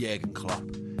 Jurgen Klopp,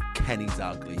 Kenny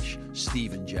Dalglish,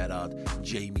 Steven Gerrard,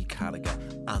 Jamie Carragher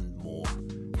and more.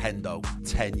 Hendo,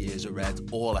 10 Years of Red,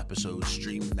 all episodes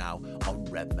streaming now on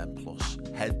Redmen Plus.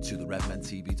 Head to the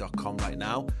redmentv.com right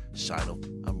now, sign up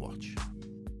and watch.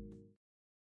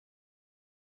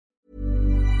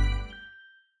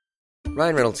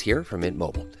 Ryan Reynolds here from Mint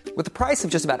Mobile. With the price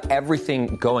of just about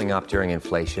everything going up during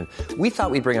inflation, we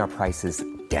thought we'd bring our prices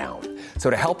down. So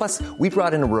to help us, we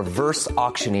brought in a reverse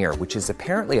auctioneer, which is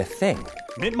apparently a thing.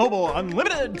 Mint Mobile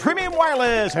Unlimited Premium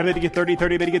Wireless. How to get 30,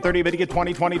 30, bit to get 30, bit to get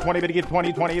 20, 20, 20, bit to get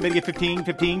 20, 20, bit to get 15,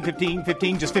 15, 15,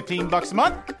 15, just $15 a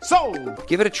month? Sold!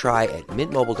 Give it a try at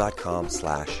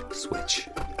mintmobile.com/switch.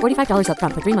 $45 up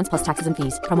front for 3 months plus taxes and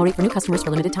fees. Promo rate for new customers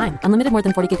for limited time. Unlimited more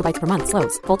than 40 gigabytes per month.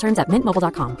 Slows full terms at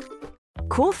mintmobile.com.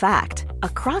 Cool fact, a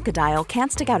crocodile can't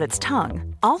stick out its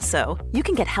tongue. Also, you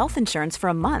can get health insurance for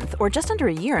a month or just under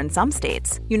a year in some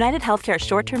states. United Healthcare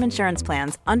short-term insurance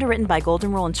plans, underwritten by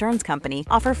Golden Rule Insurance Company,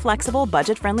 offer flexible,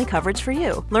 budget-friendly coverage for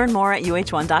you. Learn more at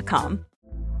uh1.com.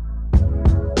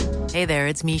 Hey there,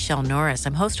 it's Michelle Norris.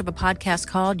 I'm host of a podcast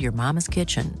called Your Mama's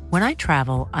Kitchen. When I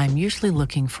travel, I'm usually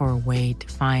looking for a way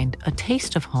to find a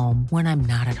taste of home when I'm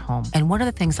not at home. And one of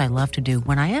the things I love to do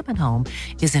when I am at home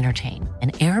is entertain.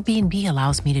 And Airbnb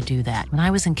allows me to do that. When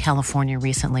I was in California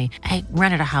recently, I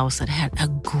rented a house that had a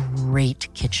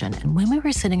great kitchen. And when we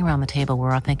were sitting around the table, we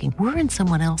were all thinking, we're in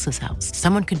someone else's house.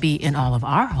 Someone could be in all of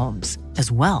our homes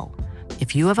as well.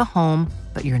 If you have a home,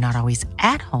 but you're not always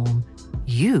at home,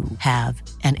 you have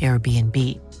an Airbnb.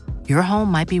 Your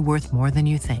home might be worth more than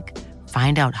you think.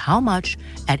 Find out how much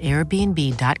at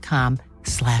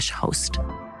airbnb.com/host.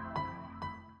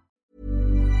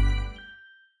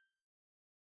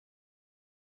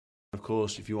 Of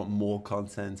course, if you want more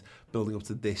content building up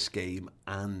to this game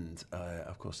and,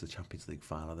 of course, the Champions League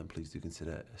final, then please do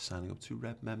consider signing up to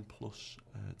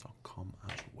redmenplus.com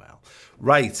as well.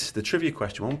 Right, the trivia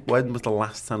question. When was the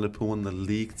last time Liverpool won the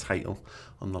league title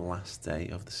on the last day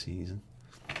of the season?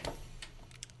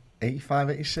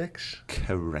 85-86.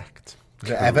 Correct.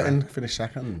 Everton finished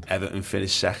second. Everton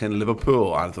finished second.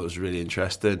 Liverpool, I thought it was really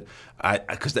interesting.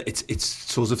 Because it's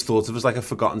sort of thought of as like a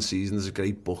forgotten season. There's a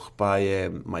great book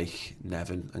by Mike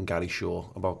Nevin and Gary Shaw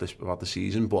about the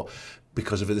season, but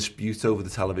because of a dispute over the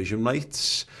television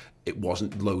rights, this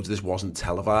wasn't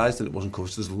televised and it wasn't covered.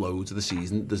 So there's loads of the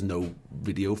season there's no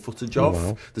video footage of. Oh,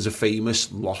 wow. There's a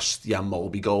famous lost Jan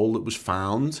Molby goal that was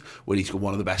found where he's got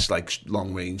one of the best like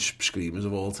long range screamers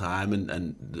of all time,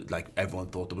 and like everyone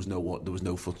thought there was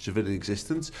no footage of it in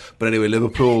existence. But anyway,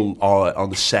 Liverpool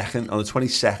on the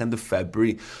 22nd of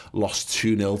February lost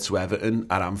 2-0 to Everton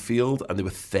at Anfield, and they were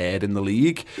third in the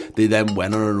league. They then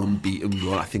went on an unbeaten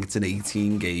run. I think it's an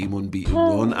 18-game unbeaten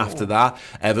run. After that,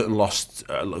 Everton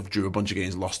drew a bunch of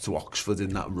games, lost to Oxford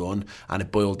in that run, and it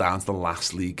boiled down to the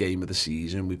last league game of the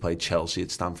season. We played Chelsea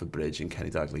at Stamford Bridge, and Kenny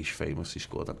Dalglish famously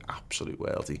scored an absolute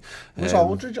worldie. Was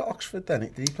Aldridge at Oxford then?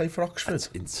 Did he play for Oxford? It's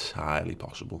entirely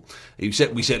possible. We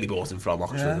certainly bought him from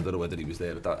Oxford. Yeah. I don't know whether he was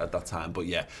there at that time, but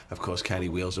yeah, of course, Kenny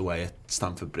wheels away at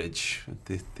Stamford Bridge,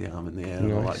 the arm in the air,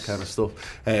 and all that kind of stuff.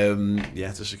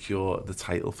 To secure the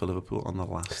title for Liverpool on the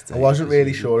last day. I wasn't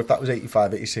really sure if that was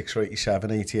 85, 86 or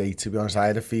 87, 88, to be honest. I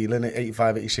had a feeling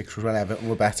 85, 86 was when Everton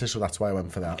were better, so that's why I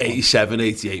went for that. 87,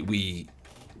 88, we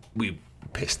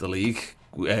pissed the league.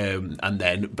 And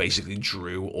then basically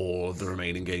drew all of the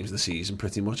remaining games of the season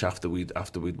pretty much after we'd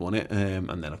won it,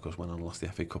 and then of course went on and lost the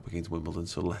FA Cup against Wimbledon.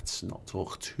 So let's not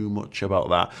talk too much about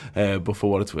that. But for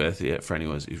what it's worth, for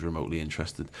anyone who's remotely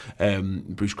interested,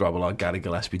 Bruce Grobbelaar, Gary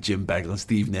Gillespie, Jim Beglin,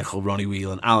 Steve Nichol, Ronnie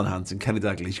Whelan, Alan Hansen, Kenny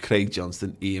Dalglish, Craig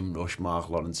Johnston, Ian Rush, Mark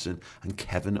Lawrenson, and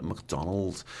Kevin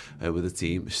McDonald with the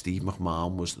team. Steve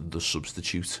McMahon was the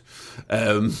substitute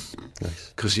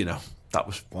because that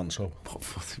was one sub.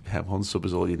 Yeah, one sub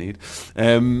is all you need.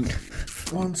 One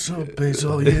sub is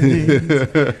all you need.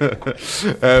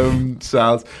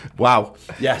 Sounds. Wow.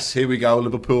 Yes, here we go.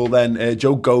 Liverpool then.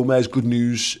 Joe Gomez, good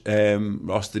news.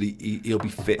 Ross, that he'll be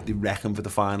fit, they reckon, for the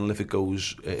final if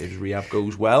his rehab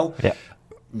goes well. Yeah.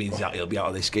 Means that he'll be out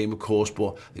of this game, of course,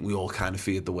 but I think we all kind of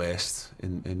feared the worst.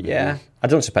 I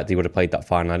don't suspect he would have played that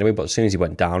final anyway, but as soon as he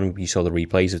went down, you saw the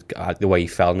replays of the way he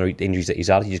fell and the injuries that he's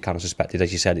had, you just kind of suspected,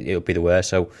 as you said, it would be the worst.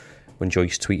 So when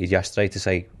Joyce tweeted yesterday to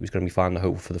say he was going to be fine, the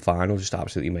hope for the final, just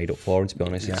absolutely made up for him, to be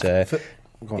honest. Yeah.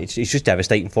 It's just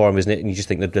devastating for him, isn't it? And you just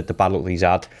think that the bad luck that he's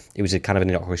had, it was a kind of an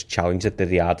innocuous challenge that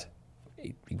he had.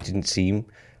 It didn't seem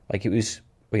like it was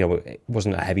it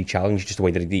wasn't a heavy challenge, just the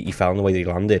way that he fell and the way that he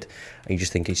landed, and you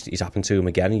just think it's happened to him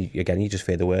again. You just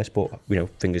fear the worst, but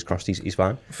fingers crossed he's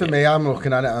fine. For me, I'm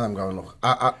looking at it and I'm going, look,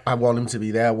 I want him to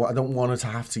be there. I don't want to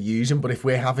have to use him, but if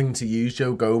we're having to use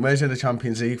Joe Gomez in the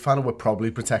Champions League final, we're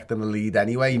probably protecting the lead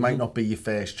anyway. He might not be your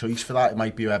first choice for that. It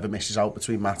might be whoever misses out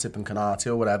between Matip and Konate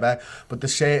or whatever, but there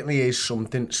certainly is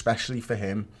something, especially for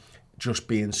him, just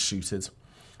being suited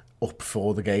up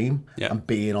for the game and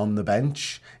being on the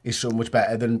bench is so much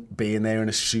better than being there in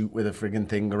a suit with a frigging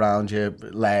thing around your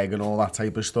leg and all that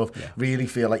type of stuff. Really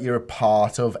feel like you're a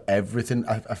part of everything.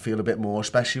 I feel a bit more,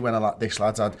 especially when this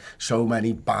lad's had so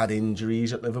many bad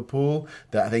injuries at Liverpool,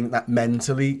 that I think that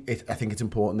mentally, I think it's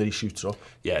important that he shoots up.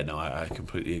 Yeah, no, I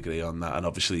completely agree on that. And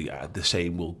obviously the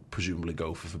same will presumably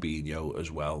go for Fabinho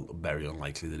as well. Very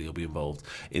unlikely that he'll be involved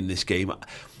in this game.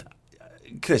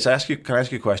 Chris, can I ask you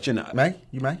a question?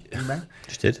 You may.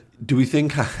 Just did. Do we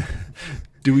think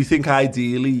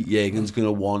ideally Jürgen's going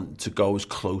to want to go as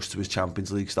close to his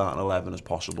Champions League starting 11 as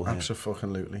possible here?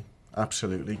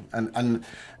 Absolutely. And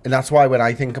that's why when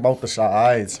I think about the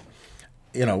sides,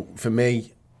 for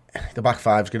me, the back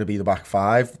five is going to be the back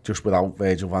five, just without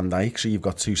Virgil van Dijk. So you've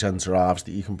got two centre halves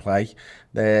that you can play.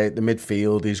 The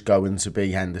midfield is going to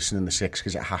be Henderson in the 6,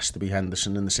 because it has to be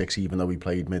Henderson in the 6, even though we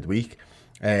played midweek.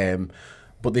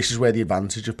 But this is where the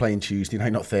advantage of playing Tuesday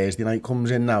night, not Thursday night, comes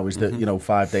in now, is that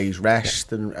 5 days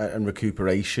rest and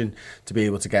recuperation to be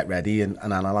able to get ready and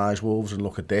analyse Wolves and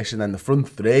look at this. And then the front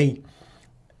three,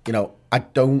 I'm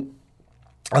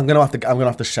gonna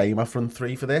have to say my front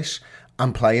three for this.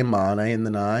 I'm playing Mane in the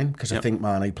 9 because I think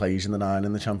Mane plays in the 9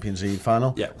 in the Champions League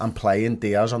final. I'm playing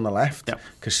Diaz on the left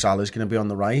because Salah's going to be on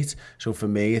the right. So for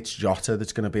me, it's Jota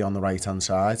that's going to be on the right hand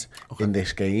side in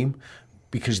this game,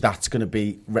 because that's going to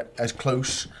be as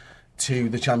close to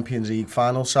the Champions League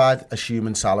final side,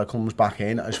 assuming Salah comes back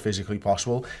in, as physically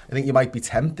possible. I think you might be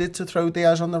tempted to throw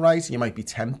Diaz on the right, you might be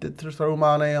tempted to throw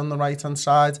Mane on the right-hand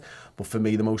side, but for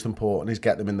me the most important is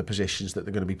get them in the positions that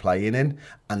they're going to be playing in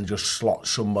and just slot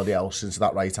somebody else into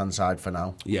that right-hand side for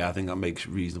now. Yeah, I think that makes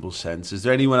reasonable sense. Is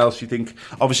there anyone else you think?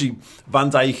 Obviously,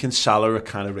 Van Dijk and Salah are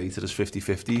kind of rated as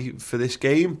 50-50 for this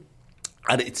game,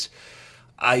 and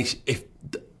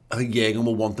I think Jürgen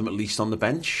will want them at least on the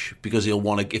bench, because he'll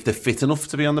want to, if they're fit enough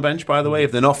to be on the bench, by the way.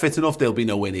 If they're not fit enough, they'll be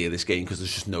nowhere near this game, because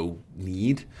there's just no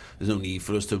need. There's no need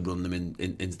for us to run them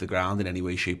into the ground in any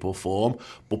way, shape or form.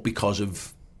 But because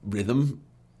of rhythm,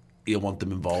 he'll want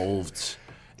them involved.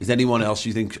 Is there anyone else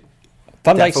you think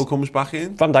Defo comes back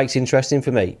in? Van Dijk's interesting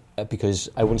for me, because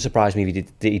it wouldn't surprise me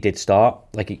if he did start.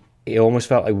 Like, it almost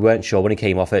felt like we weren't sure when he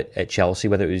came off at Chelsea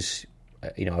whether it was...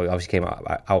 obviously came out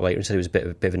later and said it was a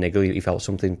bit of a niggle. He felt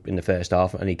something in the first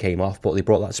half and he came off, but they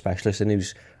brought that specialist in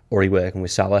who's already working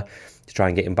with Salah to try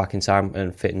and get him back in time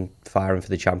and fit and firing for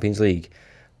the Champions League.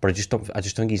 But I just don't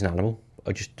think he's an animal.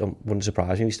 Wouldn't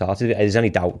surprise me if he started. If there's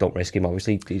any doubt, don't risk him.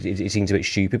 Obviously, it seems a bit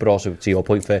stupid, but also to your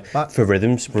point, for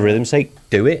rhythm's sake,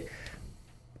 do it.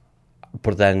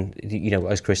 But then,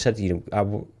 as Chris said,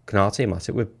 Konate and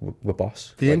Matip were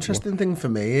boss. The interesting thing for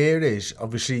me here is,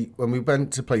 obviously, when we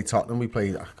went to play Tottenham, we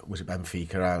played, was it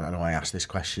Benfica? I know I asked this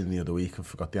question the other week and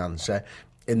forgot the answer.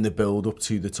 In the build-up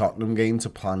to the Tottenham game to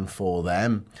plan for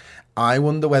them, I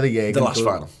wonder whether Jürgen... The last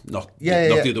final, not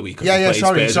the other week.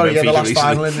 Sorry, the last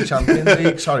final in the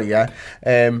Champions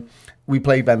League, we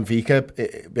played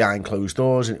Benfica behind closed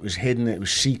doors, and it was hidden, it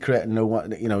was secret, and no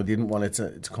one, didn't want it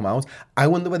to come out. I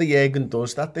wonder whether Jürgen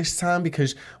does that this time,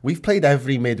 because we've played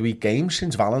every midweek game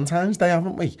since Valentine's Day,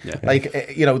 haven't we? Yeah.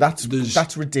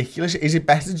 That's ridiculous. Is it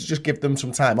better to just give them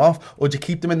some time off, or do you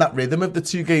keep them in that rhythm of the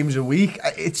 2 games a week?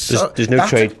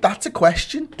 That's a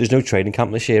question. There's no training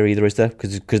camp this year either, is there?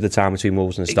 Because of the time between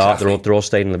Wolves and the start, they're all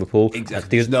staying in Liverpool. Exactly.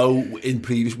 There's no in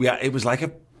previous. It was like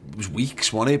it was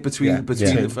weeks, wasn't it, between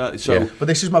the so. Yeah. But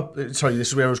this is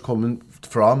where I was coming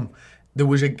from. There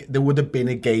would have been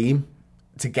a game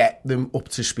to get them up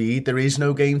to speed. There is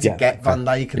no game to get Van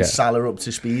Dijk and Salah up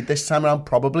to speed this time around,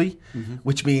 probably.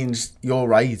 Which means you're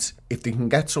right. If they can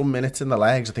get some minutes in the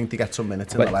legs, I think they get some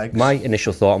minutes in the legs. My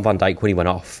initial thought on Van Dijk when he went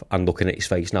off, and looking at his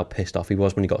face and how pissed off he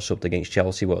was when he got subbed against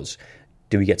Chelsea, was,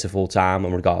 do we get to full time?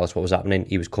 And regardless what was happening,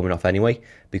 he was coming off anyway.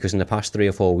 Because in the past 3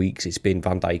 or 4 weeks, it's been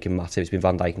Van Dijk and Matip, it's been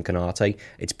Van Dijk and Konate.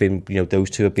 It's been, those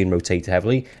two have been rotated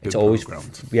heavily. It's always,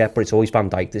 but it's always Van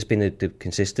Dijk that's been the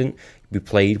consistent. We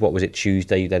played,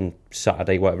 Tuesday, then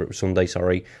Saturday, whatever it was, Sunday,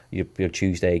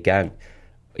 Tuesday again.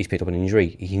 He's picked up an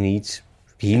injury. He needs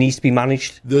to be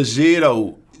managed. There's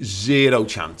zero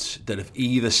chance that if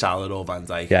either Salah or Van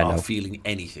Dijk are feeling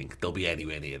anything, they'll be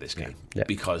anywhere near this game,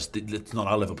 because it's not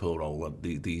our Liverpool role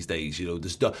these days.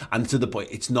 And to the point,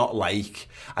 it's not like,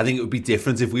 I think it would be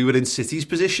different if we were in City's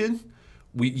position,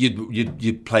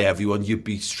 you'd play everyone. You'd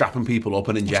be strapping people up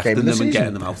and injecting them and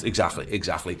getting them out.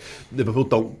 Exactly. Liverpool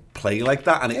don't play like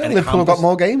that. And Liverpool have got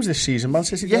more games this season. Man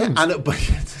City don't.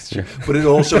 But it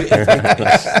also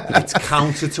it's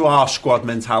counter to our squad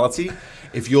mentality.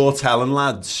 If you're telling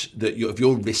lads that if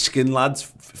you're risking lads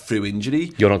through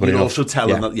injury, you're also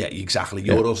telling that. Yeah, exactly.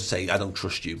 You're also saying, I don't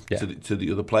trust you to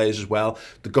the other players as well.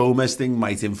 The Gomez thing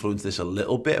might influence this a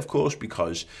little bit, of course,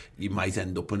 because you might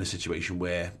end up in a situation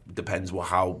where it depends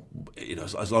how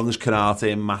as long as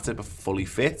Konate and Matip are fully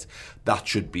fit, that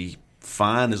should be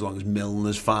fine. As long as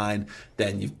Milner's fine,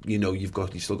 then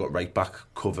you've still got right back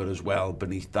cover as well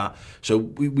beneath that. So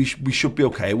we should be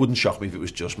okay. It wouldn't shock me if it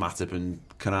was just Matip and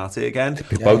Konate again.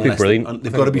 Both be brilliant.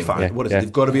 They've got to be fine. Yeah. What is it?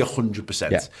 They've got to be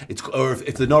 100%. Or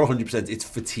if they're not 100%, it's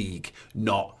fatigue,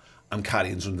 not I'm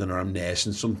carrying something or I'm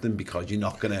nursing something, because you're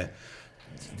not gonna.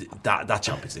 That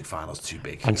Champions League final's too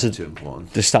big and too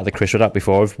important. The stat that Chris read out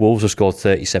before, if Wolves have scored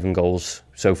 37 goals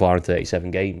so far in 37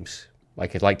 games,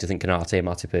 I'd like to think Konate and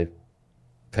Matip are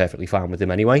perfectly fine with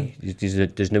him anyway.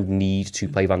 There's no need to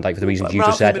play Van Dijk for the reasons you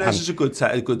just said. This is a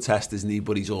good test, isn't he?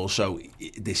 But he's also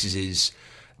this is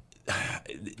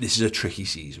a tricky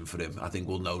season for him. I think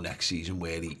we'll know next season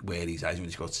where he's at.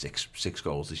 He's got six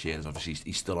goals this year, and obviously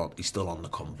he's still on the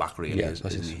comeback, really,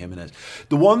 isn't he, Jimenez?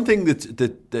 The one thing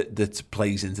that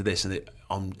plays into this, and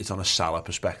it's on a Salah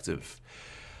perspective.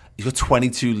 He's got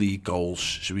 22 league goals,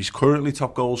 so he's currently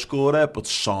top goal scorer, but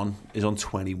Son is on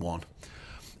 21.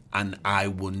 And I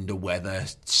wonder whether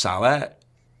Salah,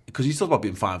 because he's talking about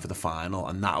being fine for the final,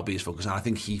 and that'll be his focus. And I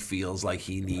think he feels like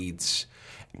he needs,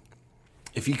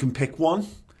 if he can pick one,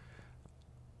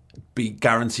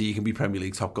 guarantee you can be Premier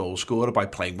League top goal scorer by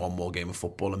playing one more game of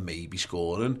football and maybe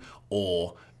scoring,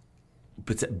 or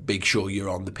big sure you're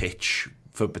on the pitch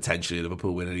for potentially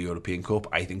Liverpool winning a European Cup.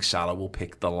 I think Salah will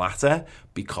pick the latter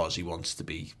because he wants to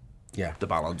be the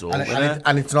Ballon d'Or winner.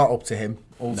 And it's not up to him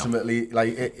ultimately. No.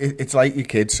 Like it's like your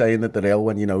kids saying that they're ill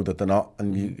when you know that they're not,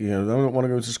 and you don't want to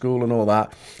go to school and all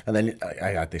that. And then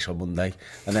I had this on Monday,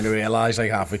 and then I realised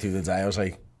halfway through the day I was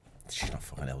like, she's not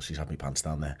fucking ill. She's had me pants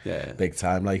down there, big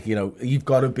time. You've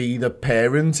got to be the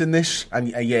parent in this,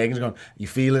 and Jürgen's going, you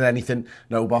feeling anything?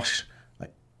 No, boss.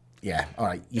 Yeah, all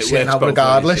right. You're sitting out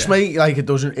regardless, mate. It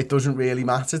doesn't really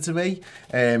matter to me,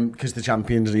 because the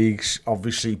Champions League's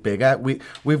obviously bigger.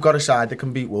 We've got a side that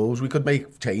can beat Wolves. We could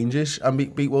make changes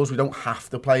and beat Wolves. We don't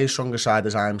have to play as strong a side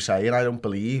as I'm saying. I don't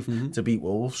believe to beat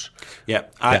Wolves. Yeah,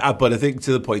 but I think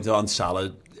to the point on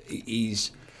Salah, he's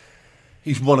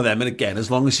one of them. And again, as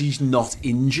long as he's not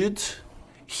injured,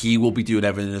 he will be doing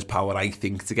everything in his power, I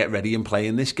think, to get ready and play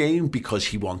in this game, because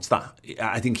he wants that.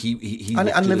 I think he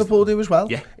and Liverpool do as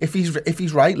well. Yeah. If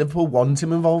he's right, Liverpool want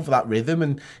him involved for that rhythm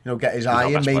and get his eye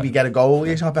in, maybe get a goal.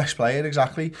 He's our best player,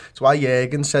 exactly. That's why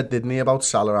Jürgen said, didn't he, about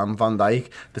Salah and Van Dijk?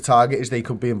 The target is they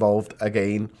could be involved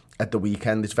again at the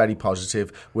weekend. It's very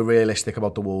positive. We're realistic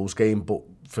about the Wolves game, but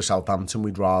for Southampton,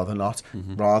 we'd rather not.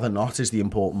 Rather not is the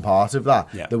important part of that.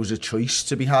 Yeah. There was a choice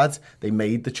to be had. They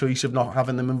made the choice of not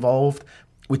having them involved,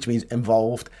 which means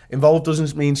involved. Involved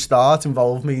doesn't mean start.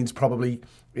 Involved means probably,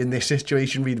 in this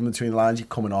situation, reading between the lines, you're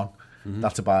coming on.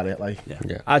 That's about it.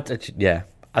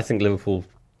 I think Liverpool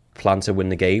plan to win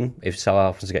the game. If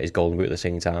Salah happens to get his golden boot at the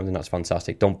same time, then that's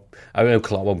fantastic. I know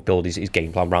Klopp won't build his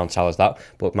game plan around Salah's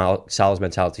but Salah's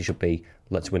mentality should be,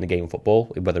 let's win the game of football,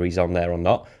 whether he's on there or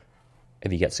not.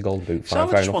 If he gets a golden boot, fine,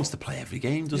 Salah just wants to play every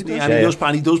game, doesn't he? And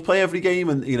he does play every game,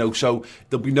 and so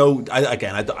there'll be no.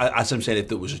 As I'm saying, if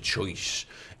there was a choice,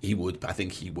 I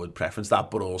think he would preference that.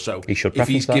 But also, he should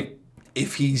preference that.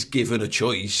 If he's given a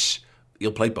choice,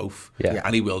 he'll play both,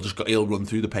 and he'll run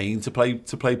through the pain to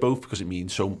play both, because it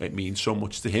means so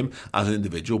much to him as an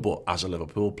individual, but as a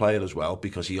Liverpool player as well,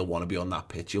 because he'll want to be on that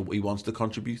pitch. He wants to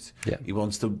contribute. He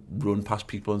wants to run past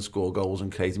people and score goals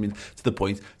and create. To the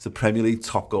point, it's the Premier League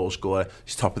top goal scorer.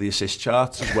 He's top of the assist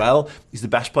charts as well. He's the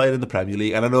best player in the Premier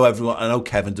League, and I know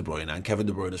Kevin De Bruyne, and Kevin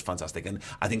De Bruyne is fantastic, and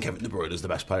I think Kevin De Bruyne is the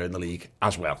best player in the league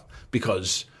as well,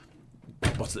 because.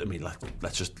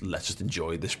 Let's just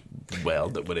enjoy this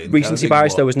world that we're in. Recency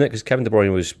bias, though, isn't it? Because Kevin De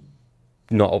Bruyne was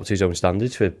not up to his own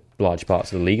standards for large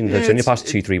parts of the league, and it's only the past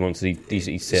 2-3 months that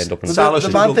he's turned up. And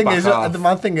the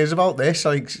mad thing is about this,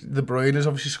 De Bruyne has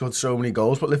obviously scored so many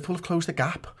goals, but Liverpool have closed the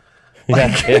gap.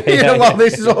 While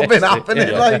this has all been happening,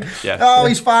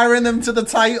 he's firing them to the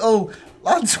title.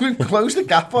 lads, we've closed the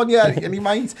gap on you, and he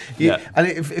might. And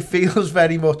it feels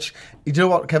very much. You know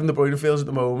what Kevin De Bruyne feels at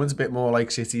the moment? A bit more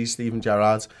like City's Steven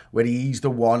Gerrard, where he's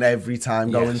the one every time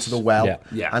going to the well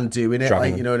and doing it,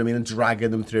 like, you know what I mean, and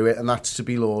dragging them through it, and that's to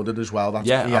be lauded as well. He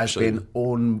has been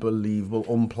unbelievable,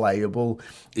 unplayable.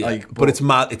 But it's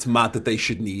mad. It's mad that they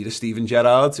should need a Steven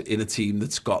Gerrard in a team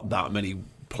that's got that many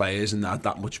players and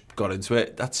that much got into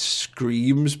it. That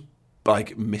screams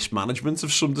like mismanagement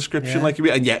of some description, like you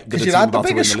mean, and yet because you had the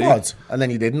bigger squad, and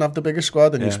then you didn't have the bigger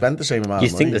squad, and you spent the same amount. You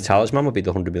of think money. the talisman would be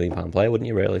the £100 million player, wouldn't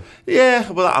you? Really? Yeah,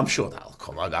 well, I'm sure that'll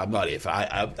come. I'm not if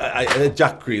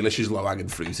Jack Grealish is low hanging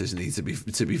fruit, isn't he? To be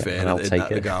fair, in that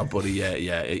regard, but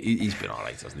he's been all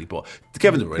right, hasn't he? But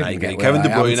Kevin De Bruyne, Kevin De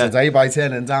Bruyne today by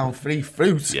turning down free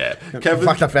fruit. Yeah, in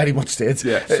fact, I very much did.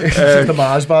 Yeah, the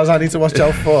Mars bars I need to watch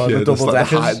out for the double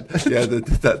deckers.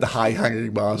 The high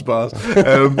hanging Mars bars.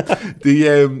 Kevin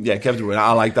De Bruyne,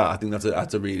 I like that. I think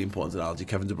that's a really important analogy.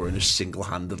 Kevin De Bruyne has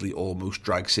single-handedly almost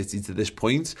dragged City to this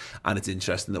point, and it's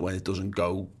interesting that when it doesn't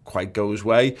quite go his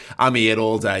way, I'm here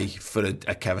all day for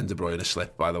a Kevin De Bruyne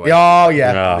slip, by the way. Oh,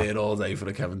 yeah. I'm here all day for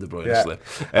a Kevin De Bruyne slip.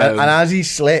 And as he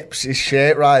slips, his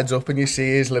shirt rides up and you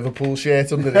see his Liverpool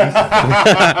shirt underneath.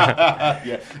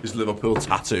 His Liverpool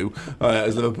tattoo.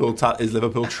 His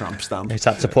Liverpool tramp stamp. He's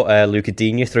had to put Luca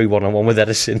Digne through one-on-one with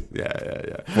Edison.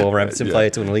 Former Everton player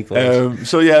to win the league for us.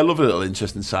 I love a little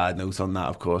interesting side note on that,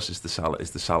 of course, is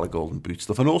the Salah Golden Boot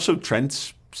stuff. And also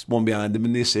Trent's one behind him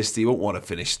in the assist. He won't want to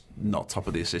finish not top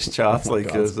of the assist chart.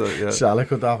 Salah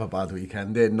could have a bad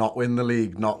weekend there, not win the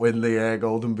league, not win the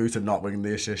Golden Boot, and not win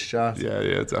the assist chart.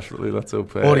 Yeah, definitely. Let's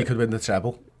hope. Or he could win the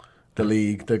treble. The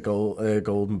league, the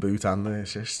Golden Boot and the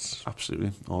assists.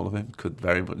 Absolutely. All of it. Could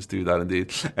very much do that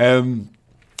indeed.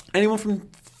 Anyone from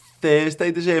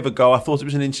Thursday deserve a go? I thought it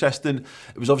was it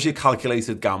was obviously a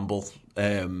calculated gamble.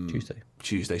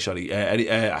 Tuesday, sorry.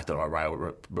 I don't know why I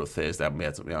wrote Thursday. I haven't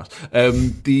made something else.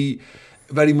 The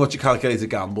very much a calculated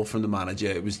gamble from the manager.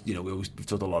 It was, we've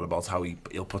talked a lot about how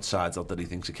he'll put sides out that he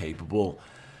thinks are capable.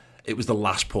 It was the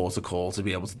last port of call to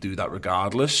be able to do that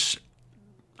regardless.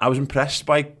 I was impressed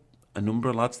by a number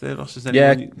of lads there, Ross.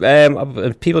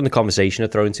 People in the conversation are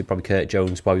thrown to probably Kurt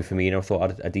Jones, Bobby Firmino. I thought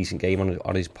had a decent game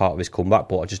on his part of his comeback,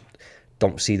 but I just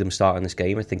don't see them starting this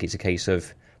game. I think it's a case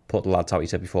of put the lads out you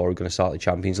said before who are going to start the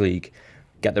Champions League,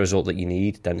 get the result that you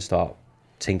need, then start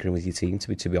tinkering with your team.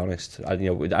 To be honest,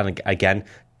 and again,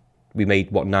 we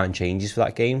made 9 changes for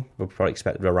that game. We'll probably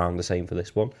expect around the same for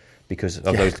this one because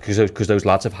of those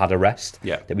lads have had a rest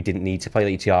that we didn't need to play.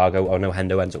 Like Thiago, I know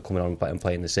Hendo ends up coming on and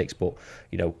playing the 6, but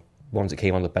ones that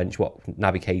came on the bench,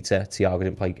 Naby Keita, Thiago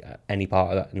didn't play any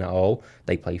part of that at all.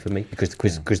 They play for me because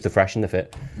they're fresh and they're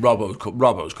fit.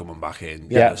 Robbo's coming back in.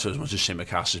 So as much as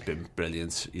Tsimikas has been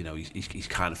brilliant, he's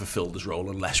kind of fulfilled his role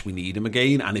unless we need him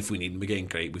again. And if we need him again,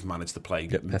 great. We've managed to play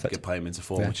him into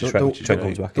form. Which is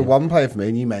the one player for me,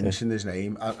 and you mentioned his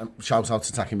name. Shout out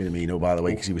to Taki Minamino, by the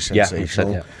way, because he was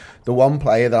sensational. The one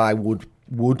player that I would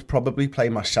probably play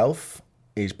myself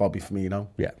is Bobby Firmino.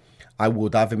 Yeah. I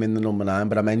would have him in the number 9,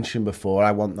 but I mentioned before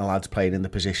I want the lads playing in the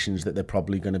positions that they're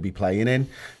probably going to be playing in.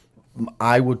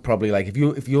 I would probably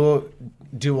if you're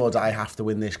do or die have to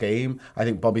win this game, I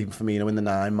think Bobby Firmino in the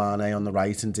 9, Mane on the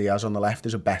right and Diaz on the left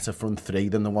is a better front 3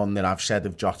 than the one that I've said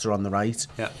of Jota on the right.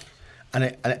 Yeah.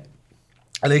 And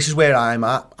this is where I'm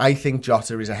at. I think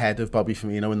Jota is ahead of Bobby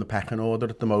Firmino in the pecking order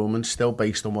at the moment, still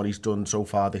based on what he's done so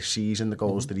far this season, the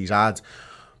goals that he's had.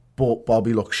 But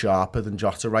Bobby looks sharper than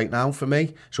Jota right now for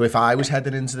me. So if I was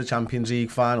heading into the Champions League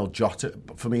final,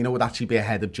 Firmino would actually be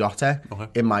ahead of Jota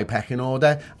in my pecking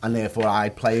order, and therefore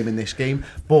I'd play him in this game.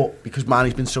 But because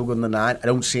Mane's been so good in the 9, I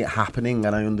don't see it happening,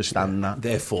 and I understand that.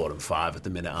 They're 4 and 5 at the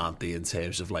minute, aren't they, in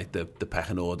terms of the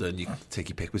pecking order, and you can take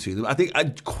your pick between them. I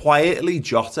think quietly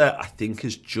Jota, I think,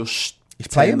 is just... He's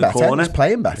playing better. He's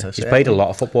playing better. He's played a lot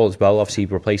of football as well. Obviously,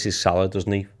 he replaces Salah,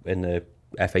 doesn't he, in the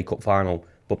FA Cup final,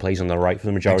 but plays on the right for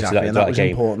the majority of that, and that was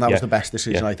game. Important. That was the best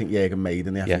decision I think Jürgen made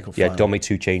in the FA Cup final. Yeah, Dom made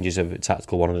 2 changes of a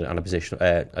tactical one and a position,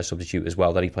 a substitute as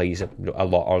well, that he plays a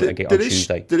lot on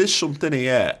Tuesday. There is something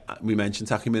here. We mentioned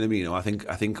Taki Minamino.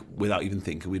 I think without even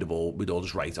thinking, we'd all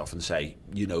just write off and say,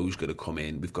 who's going to come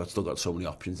in. We've still got so many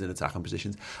options in attacking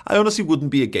positions. I honestly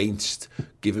wouldn't be against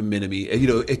giving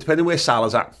Minamino. It depending where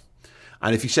Salah's at.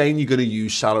 And if you're saying you're going to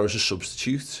use Salah as a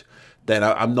substitute, then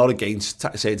I'm not against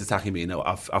saying to Takimino,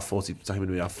 I've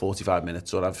 45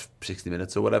 minutes or I've 60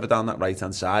 minutes or whatever down that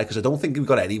right-hand side, because I don't think we've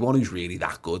got anyone who's really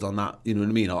that good on that, you know what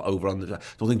I mean, or over on the... I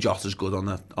don't think Jota's good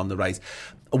on the right.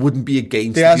 I wouldn't be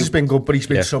against... Diaz has been good, but he's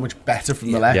been so much better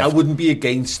from the left. I wouldn't be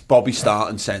against Bobby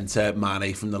starting centre,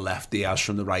 Mane from the left, Diaz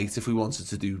from the right, if we wanted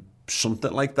to do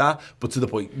something like that, but to the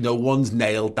point, no one's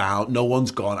nailed down, no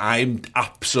one's gone, I'm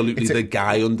absolutely the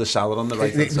guy under Salah on the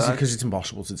right-hand side. Because it's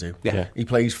impossible to do. Yeah. He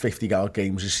plays 50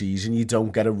 games a season. You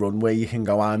don't get a run where you can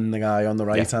go, I'm the guy on the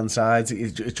right-hand side.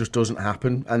 It just doesn't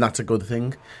happen, and that's a good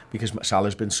thing, because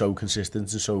Salah's been so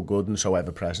consistent and so good and so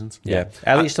ever-present. Yeah.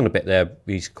 Elliott's done a bit there.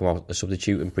 He's come out a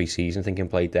substitute in pre-season, I think he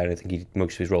played there, and I think he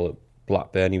most of his role at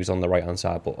Blackburn, he was on the right hand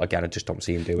side, but again, I just don't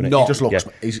see him doing it. He just looks.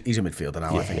 He's a midfielder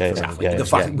now. I think. Exactly. The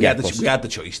fact we had the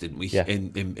choice, didn't we?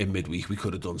 In midweek, we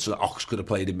could have done so. Ox could have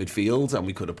played in midfield, and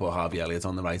we could have put Harvey Elliott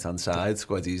on the right hand side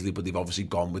quite easily. But they've obviously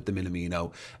gone with the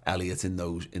Minamino, Elliott in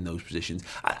those positions.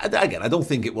 Again, I don't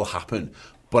think it will happen,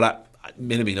 but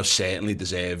Minamino certainly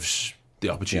deserves the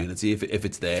opportunity if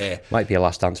it's there. Might be a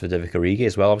last dance for Divock Origi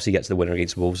as well. Obviously, gets the winner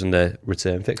against Wolves in the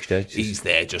return fixture. He's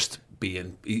there just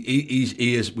being.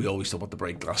 He is. We always talk about the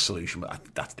break glass solution, but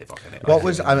that's Divock, isn't it? What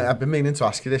was? I've been meaning to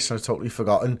ask you this, and I've totally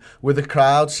forgotten. Were the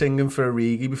crowd singing for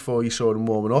Origi before you saw him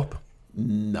warming up?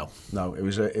 No, it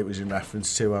was in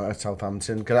reference to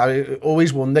Southampton. Because I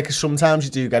always wonder, because sometimes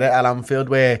you do get it at Anfield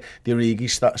where the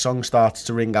Origi song starts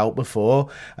to ring out before,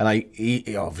 and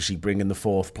he obviously bringing the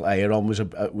fourth player on was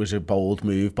a bold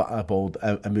move, but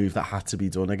a move that had to be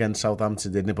done against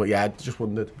Southampton, didn't it? But yeah, I just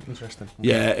wondered. Interesting.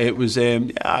 Yeah, it was.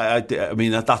 I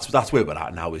mean, that's where we're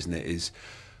at now, isn't it? Is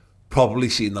probably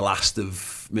seeing the last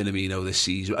of Minamino this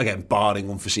season, again, barring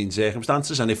unforeseen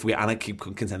circumstances. And I keep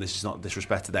contending this is not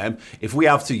disrespect to them. If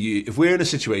we're in a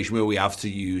situation where we have to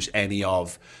use any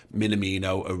of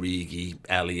Minamino, Origi,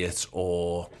 Elliott,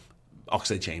 or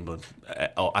Oxlade-Chamberlain,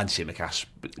 and Tsimikas,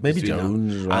 maybe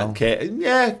Jones as well. Okay,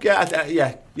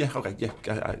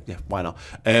 why not?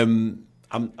 I'm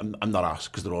not asked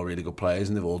because they're all really good players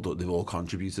and they've all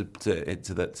contributed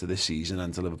to this season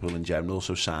and to Liverpool in general.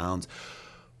 So sound.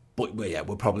 But we're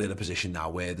probably in a position now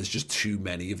where there's just too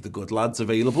many of the good lads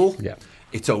available. Yeah.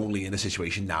 It's only in a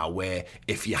situation now where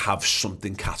if you have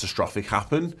something catastrophic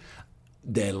happen,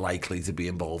 they're likely to be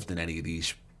involved in any of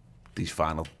these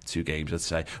final two games, let's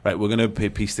say. Right, we're going to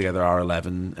piece together our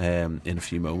 11 in a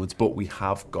few moments, but we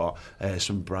have got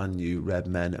some brand new Red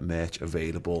Men merch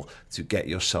available to get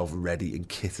yourself ready and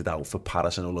kitted out for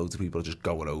Paris. I know loads of people are just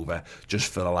going over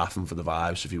just for the laugh and for the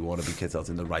vibes. So if you want to be kitted out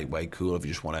in the right way, cool. If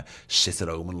you just want to sit at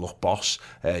home and look boss,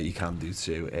 you can do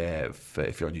too.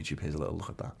 If you're on YouTube, here's a little look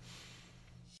at that.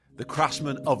 The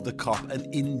Craftsman of the Cop,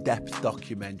 an in-depth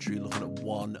documentary looking at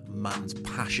one man's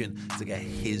passion to get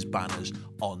his banners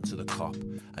onto the Cop.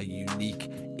 A unique,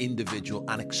 individual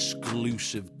and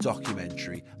exclusive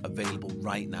documentary available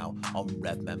right now on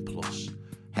Redmen Plus.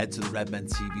 Head to the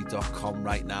redmentv.com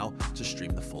right now to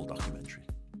stream the full documentary.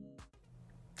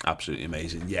 Absolutely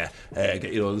amazing. Yeah,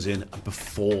 get your orders in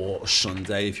before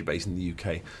Sunday if you're based in the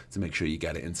UK to make sure you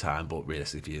get it in time. But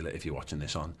realistically, if you're watching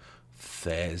this on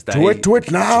Thursday, do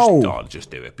it now.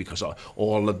 Just do it, because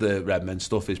all of the Redmen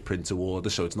stuff is print to order,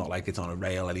 so it's not like it's on a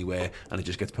rail anywhere and it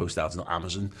just gets posted out on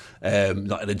Amazon,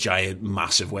 not in a giant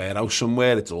massive warehouse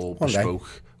somewhere. It's all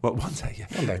bespoke. One day,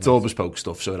 yeah. It's all bespoke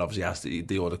stuff, so it obviously has to,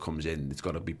 the order comes in, it's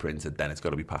got to be printed, then it's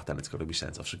got to be packed, then it's got to be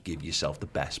sent off, so give yourself the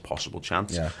best possible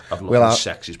chance of looking as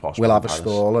sexy as possible. We'll have a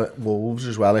stall at Wolves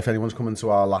as well. If anyone's coming to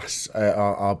our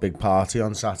our big party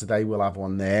on Saturday, we'll have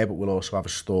one there, but we'll also have a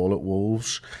stall at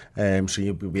Wolves, so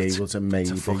you'll be able to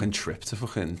maybe... It's a fucking trip to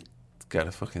fucking get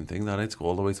a fucking thing, that it's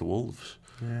all the way to Wolves.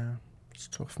 Yeah. It's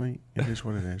tough, mate. It is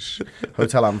what it is.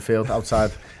 Hotel Anfield,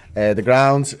 outside the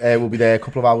ground. We'll be there a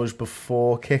couple of hours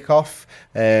before kick-off.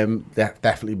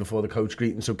 Definitely before the coach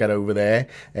greeting, so get over there.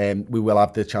 We will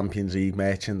have the Champions League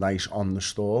merchandise on the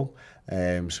stall.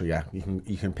 So yeah,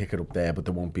 you can pick it up there, but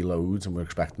there won't be loads, and we're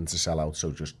expecting to sell out,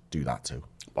 so just do that too.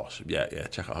 Boss, yeah,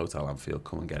 check out Hotel Anfield,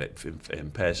 come and get it in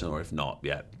person, or if not,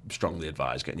 strongly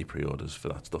advise getting your pre-orders for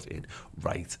that stuff in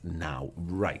right now.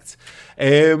 Right.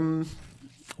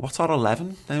 What's our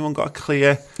 11? Anyone got a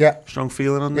clear, strong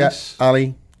feeling on this?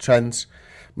 Ali, Trent,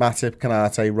 Matip,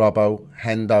 Kanate, Robbo,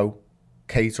 Hendo,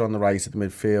 Keita on the right at the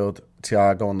midfield,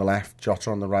 Thiago on the left,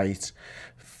 Jota on the right.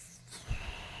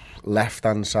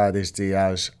 Left-hand side is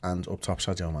Diaz, and up top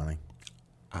Sadio Mane.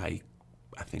 I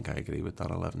think I agree with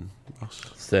that 11, Ross.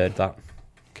 Third that.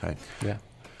 Okay. Yeah.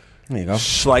 There you go.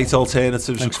 Slight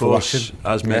alternatives, Thanks of course,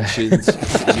 as mentioned.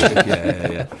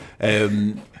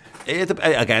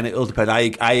 Again, it'll depend.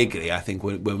 I agree. I think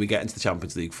when we get into the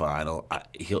Champions League final,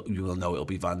 you will know it'll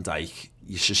be Van Dijk.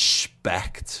 I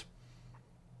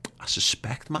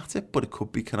suspect Matip, but it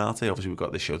could be Kanate. Obviously, we've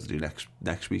got this show to do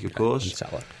next week, of course.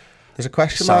 There's a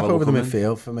question mark over the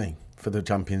midfield for me for the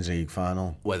Champions League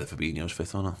final. Whether Fabinho's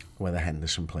fit or not. Whether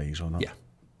Henderson plays or not. Yeah,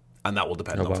 and that will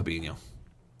depend on Fabinho.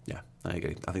 Yeah, I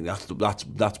agree. I think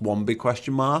that's one big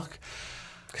question mark.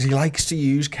 Because he likes to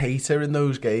use Keita in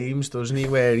those games, doesn't he?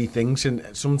 Where he thinks,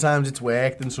 and sometimes it's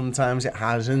worked and sometimes it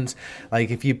hasn't.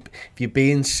 Like if you're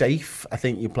being safe, I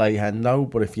think you play Hendo.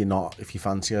 But if you're not, if you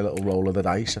fancy a little roll of the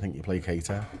dice, I think you play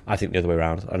Keita. I think the other way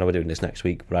around. I know we're doing this next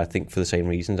week, but I think for the same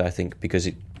reasons. I think because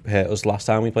it hurt us last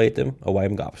time we played them away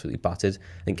and got absolutely battered.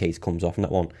 I think Keita comes off in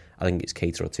that one. I think it's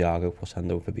Keita or Thiago plus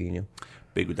Hendo for Fabinho.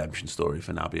 Big redemption story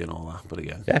for Naby and all that, but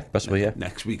again, possibly,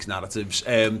 next week's narratives.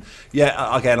 Again,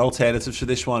 alternatives for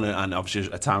this one, and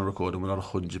obviously at time of recording, we're not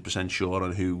 100% sure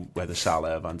on whether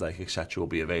Salah, Van Dijk, etc. will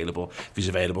be available. If he's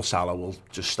available, Salah will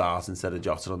just start instead of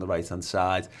Jota on the right hand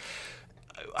side.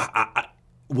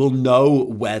 We'll know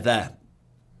whether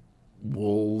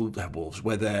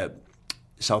whether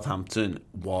Southampton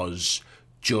was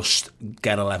just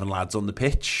get 11 lads on the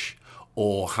pitch,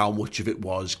 or how much of it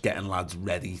was getting lads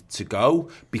ready to go,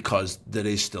 because there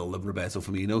is still the Roberto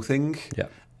Firmino thing. Yeah.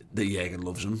 That Jurgen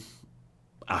loves him,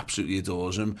 absolutely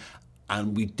adores him,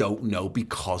 and we don't know,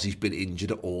 because he's been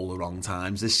injured at all the wrong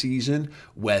times this season,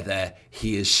 whether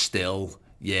he is still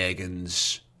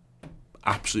Jurgen's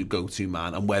absolute go-to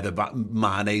man, and whether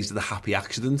Mane's the happy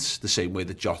accident, the same way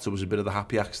that Jota was a bit of the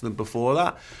happy accident before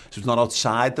that. So it's not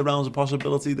outside the realms of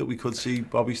possibility that we could see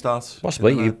Bobby start.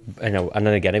 Possibly, and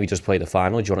then again, if he just played the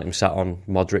final, do you want him sat on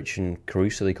Modric and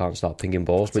Kroos so they can't start pinging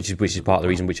balls, which is part of the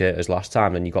reason which hurt us last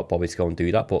time, and you got Bobby to go and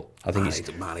do that. But I think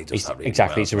Mane does that really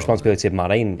exactly well, it's a responsibility of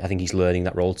Mane, and I think he's learning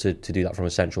that role to do that from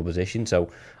a central position. So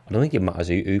I don't think it matters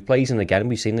who plays. And again,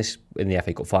 we've seen this in the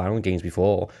FA Cup final and games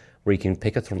before, where he can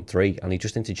pick a front three and he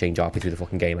just interchange RP through the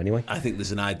fucking game anyway. I think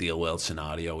there's an ideal world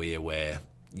scenario here where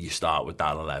you start with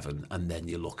that 11 and then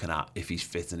you're looking at, if he's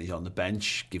fit and he's on the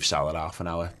bench, give Salah half an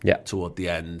hour toward the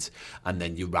end, and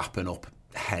then you're wrapping up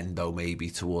Hendo maybe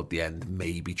toward the end,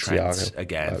 maybe Trent Thiago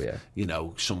again, you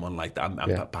know, someone like that,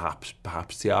 and perhaps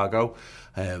Thiago.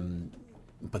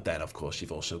 But then of course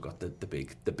you've also got the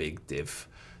big div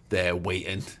there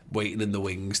waiting in the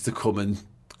wings to come and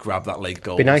grab that late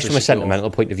goal. Be nice from a sentimental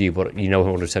point of view, but you know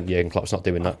 100% Jurgen Klopp's not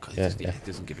doing that. He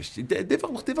doesn't give a shit. They've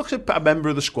actually put a member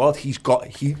of the squad. He's got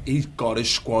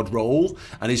his squad role,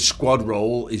 and his squad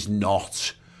role is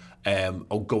not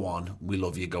go on, we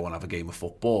love you, go and have a game of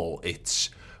football.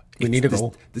 We need a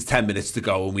goal. There's 10 minutes to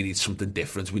go and we need something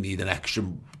different. We need an extra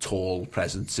tall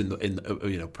presence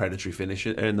in predatory finish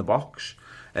in the box.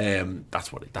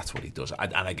 That's what he does,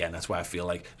 and again, that's why I feel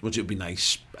like as much it would be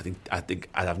nice. I think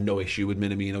I'd have no issue with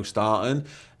Minamino starting.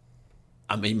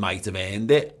 I mean, he might have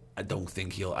earned it. I don't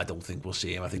think we'll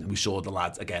see him. I think we saw the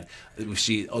lads again. We've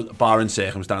seen, barring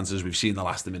circumstances, we've seen the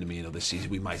last of Minamino this season.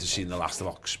 We might have seen the last of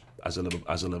Ox as a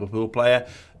Liverpool player.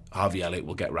 Harvey Elliott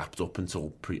will get wrapped up until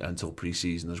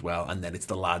pre-season as well, and then it's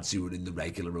the lads who are in the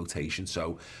regular rotation.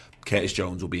 So Curtis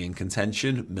Jones will be in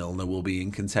contention, Milner will be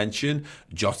in contention,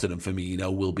 Jota and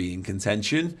Firmino will be in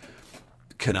contention,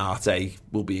 Konate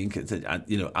will be in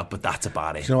contention, but that's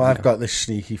about it. I've got this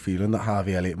sneaky feeling that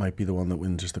Harvey Elliott might be the one that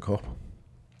wins us the cup.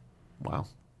 Wow.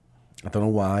 I don't know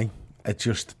why. It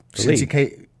just since he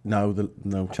came, the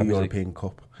European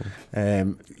Cup.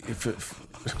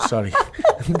 Sorry.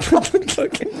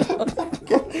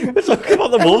 It's talking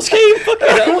about the Wolves game.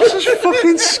 His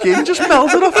fucking skin just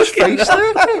melted off his face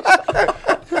there.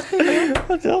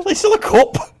 It's still a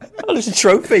cup. Oh, it's a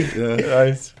trophy. Yeah.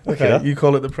 Right. Okay. You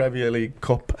call it the Premier League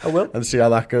Cup. I will. And see how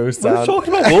that goes down. We're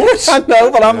talking about Wolves. I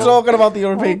know, but I'm talking about the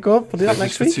European Cup. We'll do that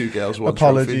next week. 2 girls, 1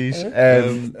 Apologies.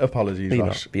 trophy. Apologies,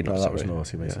 Ross. That was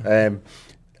naughty, mate.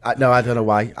 No, I don't know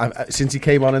why. Since he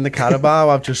came on in the Carabao,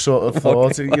 I've just sort of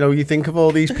thought, you think of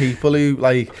all these people who,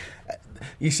 like,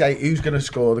 you say, who's going to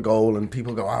score the goal? And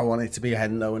people go, I want it to be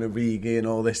Hendo and Origi and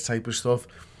all this type of stuff.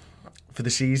 For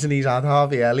the season, he's had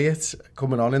Harvey Elliott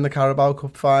coming on in the Carabao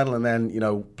Cup final and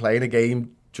then, playing a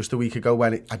game just a week ago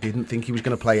when I didn't think he was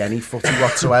going to play any footy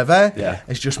whatsoever.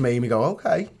 It's just made me go,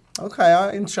 okay,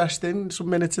 interesting. Some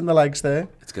minutes in the legs there.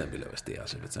 It's going to be Luis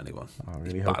Diaz if it's anyone. I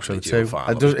really hope so too. Do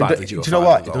you know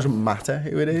what? It doesn't matter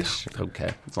who it is.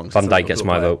 Okay. Van Dijk gets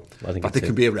my vote. I think it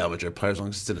can be a Real Madrid player as long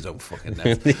as it's in his own fucking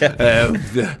net.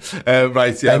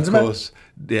 Right, yeah, of course.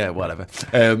 Yeah, whatever.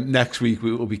 Next week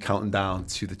we will be counting down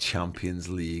to the Champions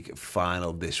League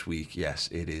final this week. Yes,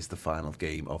 it is the final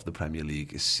game of the Premier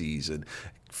League season.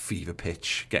 Fever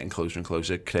pitch, getting closer and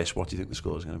closer. Chris, what do you think the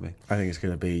score is going to be? I think it's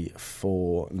going to be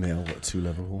 4-0 to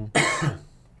Liverpool.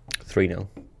 3-0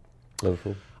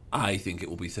 Liverpool. I think it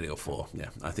will be 3 or 4. Yeah,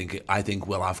 I think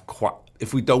we'll have quite.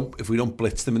 If we don't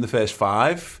blitz them in the first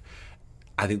 5,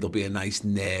 I think there'll be a nice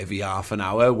nervy half an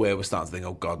hour where we're starting to think,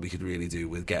 oh God, we could really do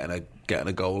with getting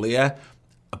a goal here.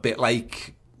 A bit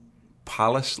like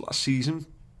Palace last season.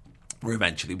 where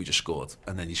eventually we just scored,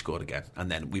 and then you scored again, and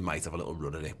then we might have a little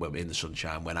run at it when we're in the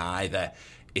sunshine, when either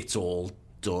it's all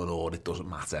done or it doesn't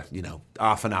matter. You know,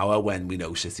 half an hour when we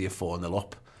know City are 4-0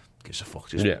 up, gives a fuck.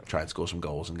 Just try and score some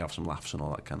goals and have some laughs and all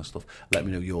that kind of stuff. Let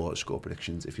me know your score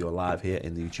predictions if you're live here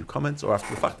in the YouTube comments, or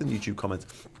after the fact in the YouTube comments.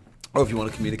 Or if you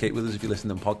want to communicate with us, if you listen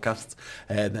to podcasts,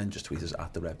 then just tweet us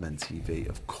at the Redmen TV,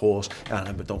 of course.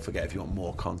 But don't forget, if you want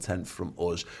more content from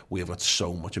us, we have got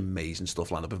so much amazing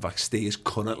stuff lined up. In fact, Steve is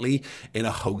currently in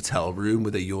a hotel room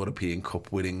with a European Cup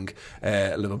winning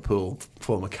Liverpool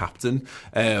former captain.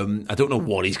 I don't know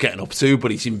what he's getting up to,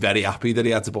 but he seemed very happy that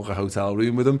he had to book a hotel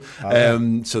room with him.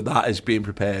 So that is being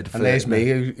prepared for. And there's me,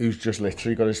 who's just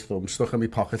literally got his thumb stuck in my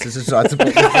pocket as I tried to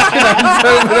book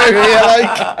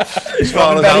as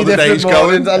far as how the day's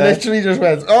going. I literally just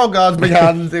went, oh God, my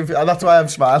hand. That's why I'm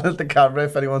smiling at the camera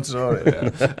if anyone saw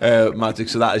it. Magic.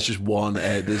 So that is just one.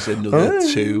 There's another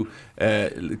two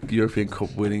European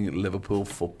Cup winning Liverpool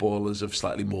footballers of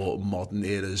slightly more modern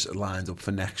eras lined up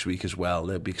for next week as well.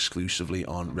 They'll be exclusively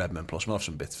on Redmen Plus. We'll have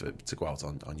some bits to go out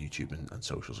on YouTube and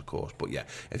socials, of course. But yeah,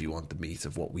 if you want the meat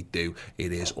of what we do,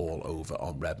 it is all over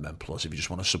on Redmen Plus. If you just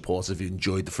want to support us, if you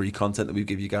enjoyed the free content that we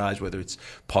give you guys, whether it's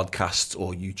podcasts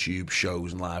or YouTube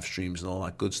shows and live streams and all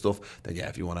that good stuff, then yeah,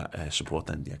 if you want to support,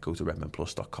 then yeah, go to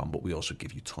redmenplus.com. But we also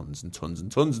give you tons and tons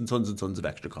and tons and tons and tons of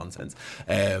extra content,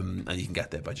 and you can get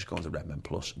there by just going to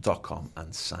redmenplus.com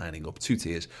and signing up. 2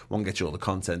 tiers. One gets you all the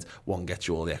content, one gets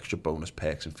you all the extra bonus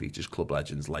perks and features, club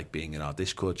legends, like being in our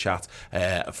Discord chat.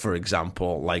 For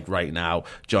example, like right now,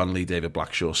 John Lee, David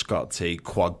Blackshaw, Scott T,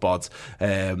 Quadbod,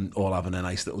 all having a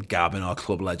nice little gab in our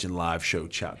club legend live show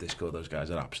chat Discord. Those guys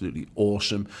are absolutely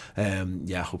awesome.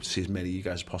 Yeah, I hope to see as many of you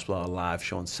guys as possible at our live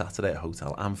show on Saturday at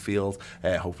Hotel Anfield.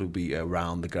 Hopefully we'll be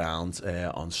around the ground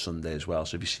on Sunday as well.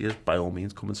 So if you see us, by all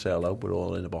means, come and say hello. We're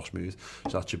all in a boss mood,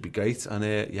 so that should be great. And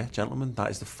yeah, gentlemen,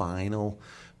 that is the final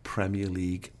Premier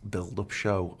League build-up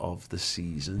show of the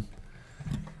season.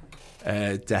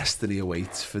 Destiny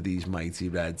awaits for these mighty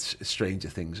Reds. Stranger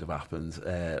things have happened,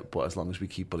 but as long as we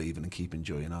keep believing and keep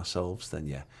enjoying ourselves, then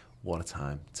yeah, what a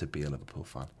time to be a Liverpool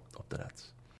fan. Up the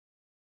Reds.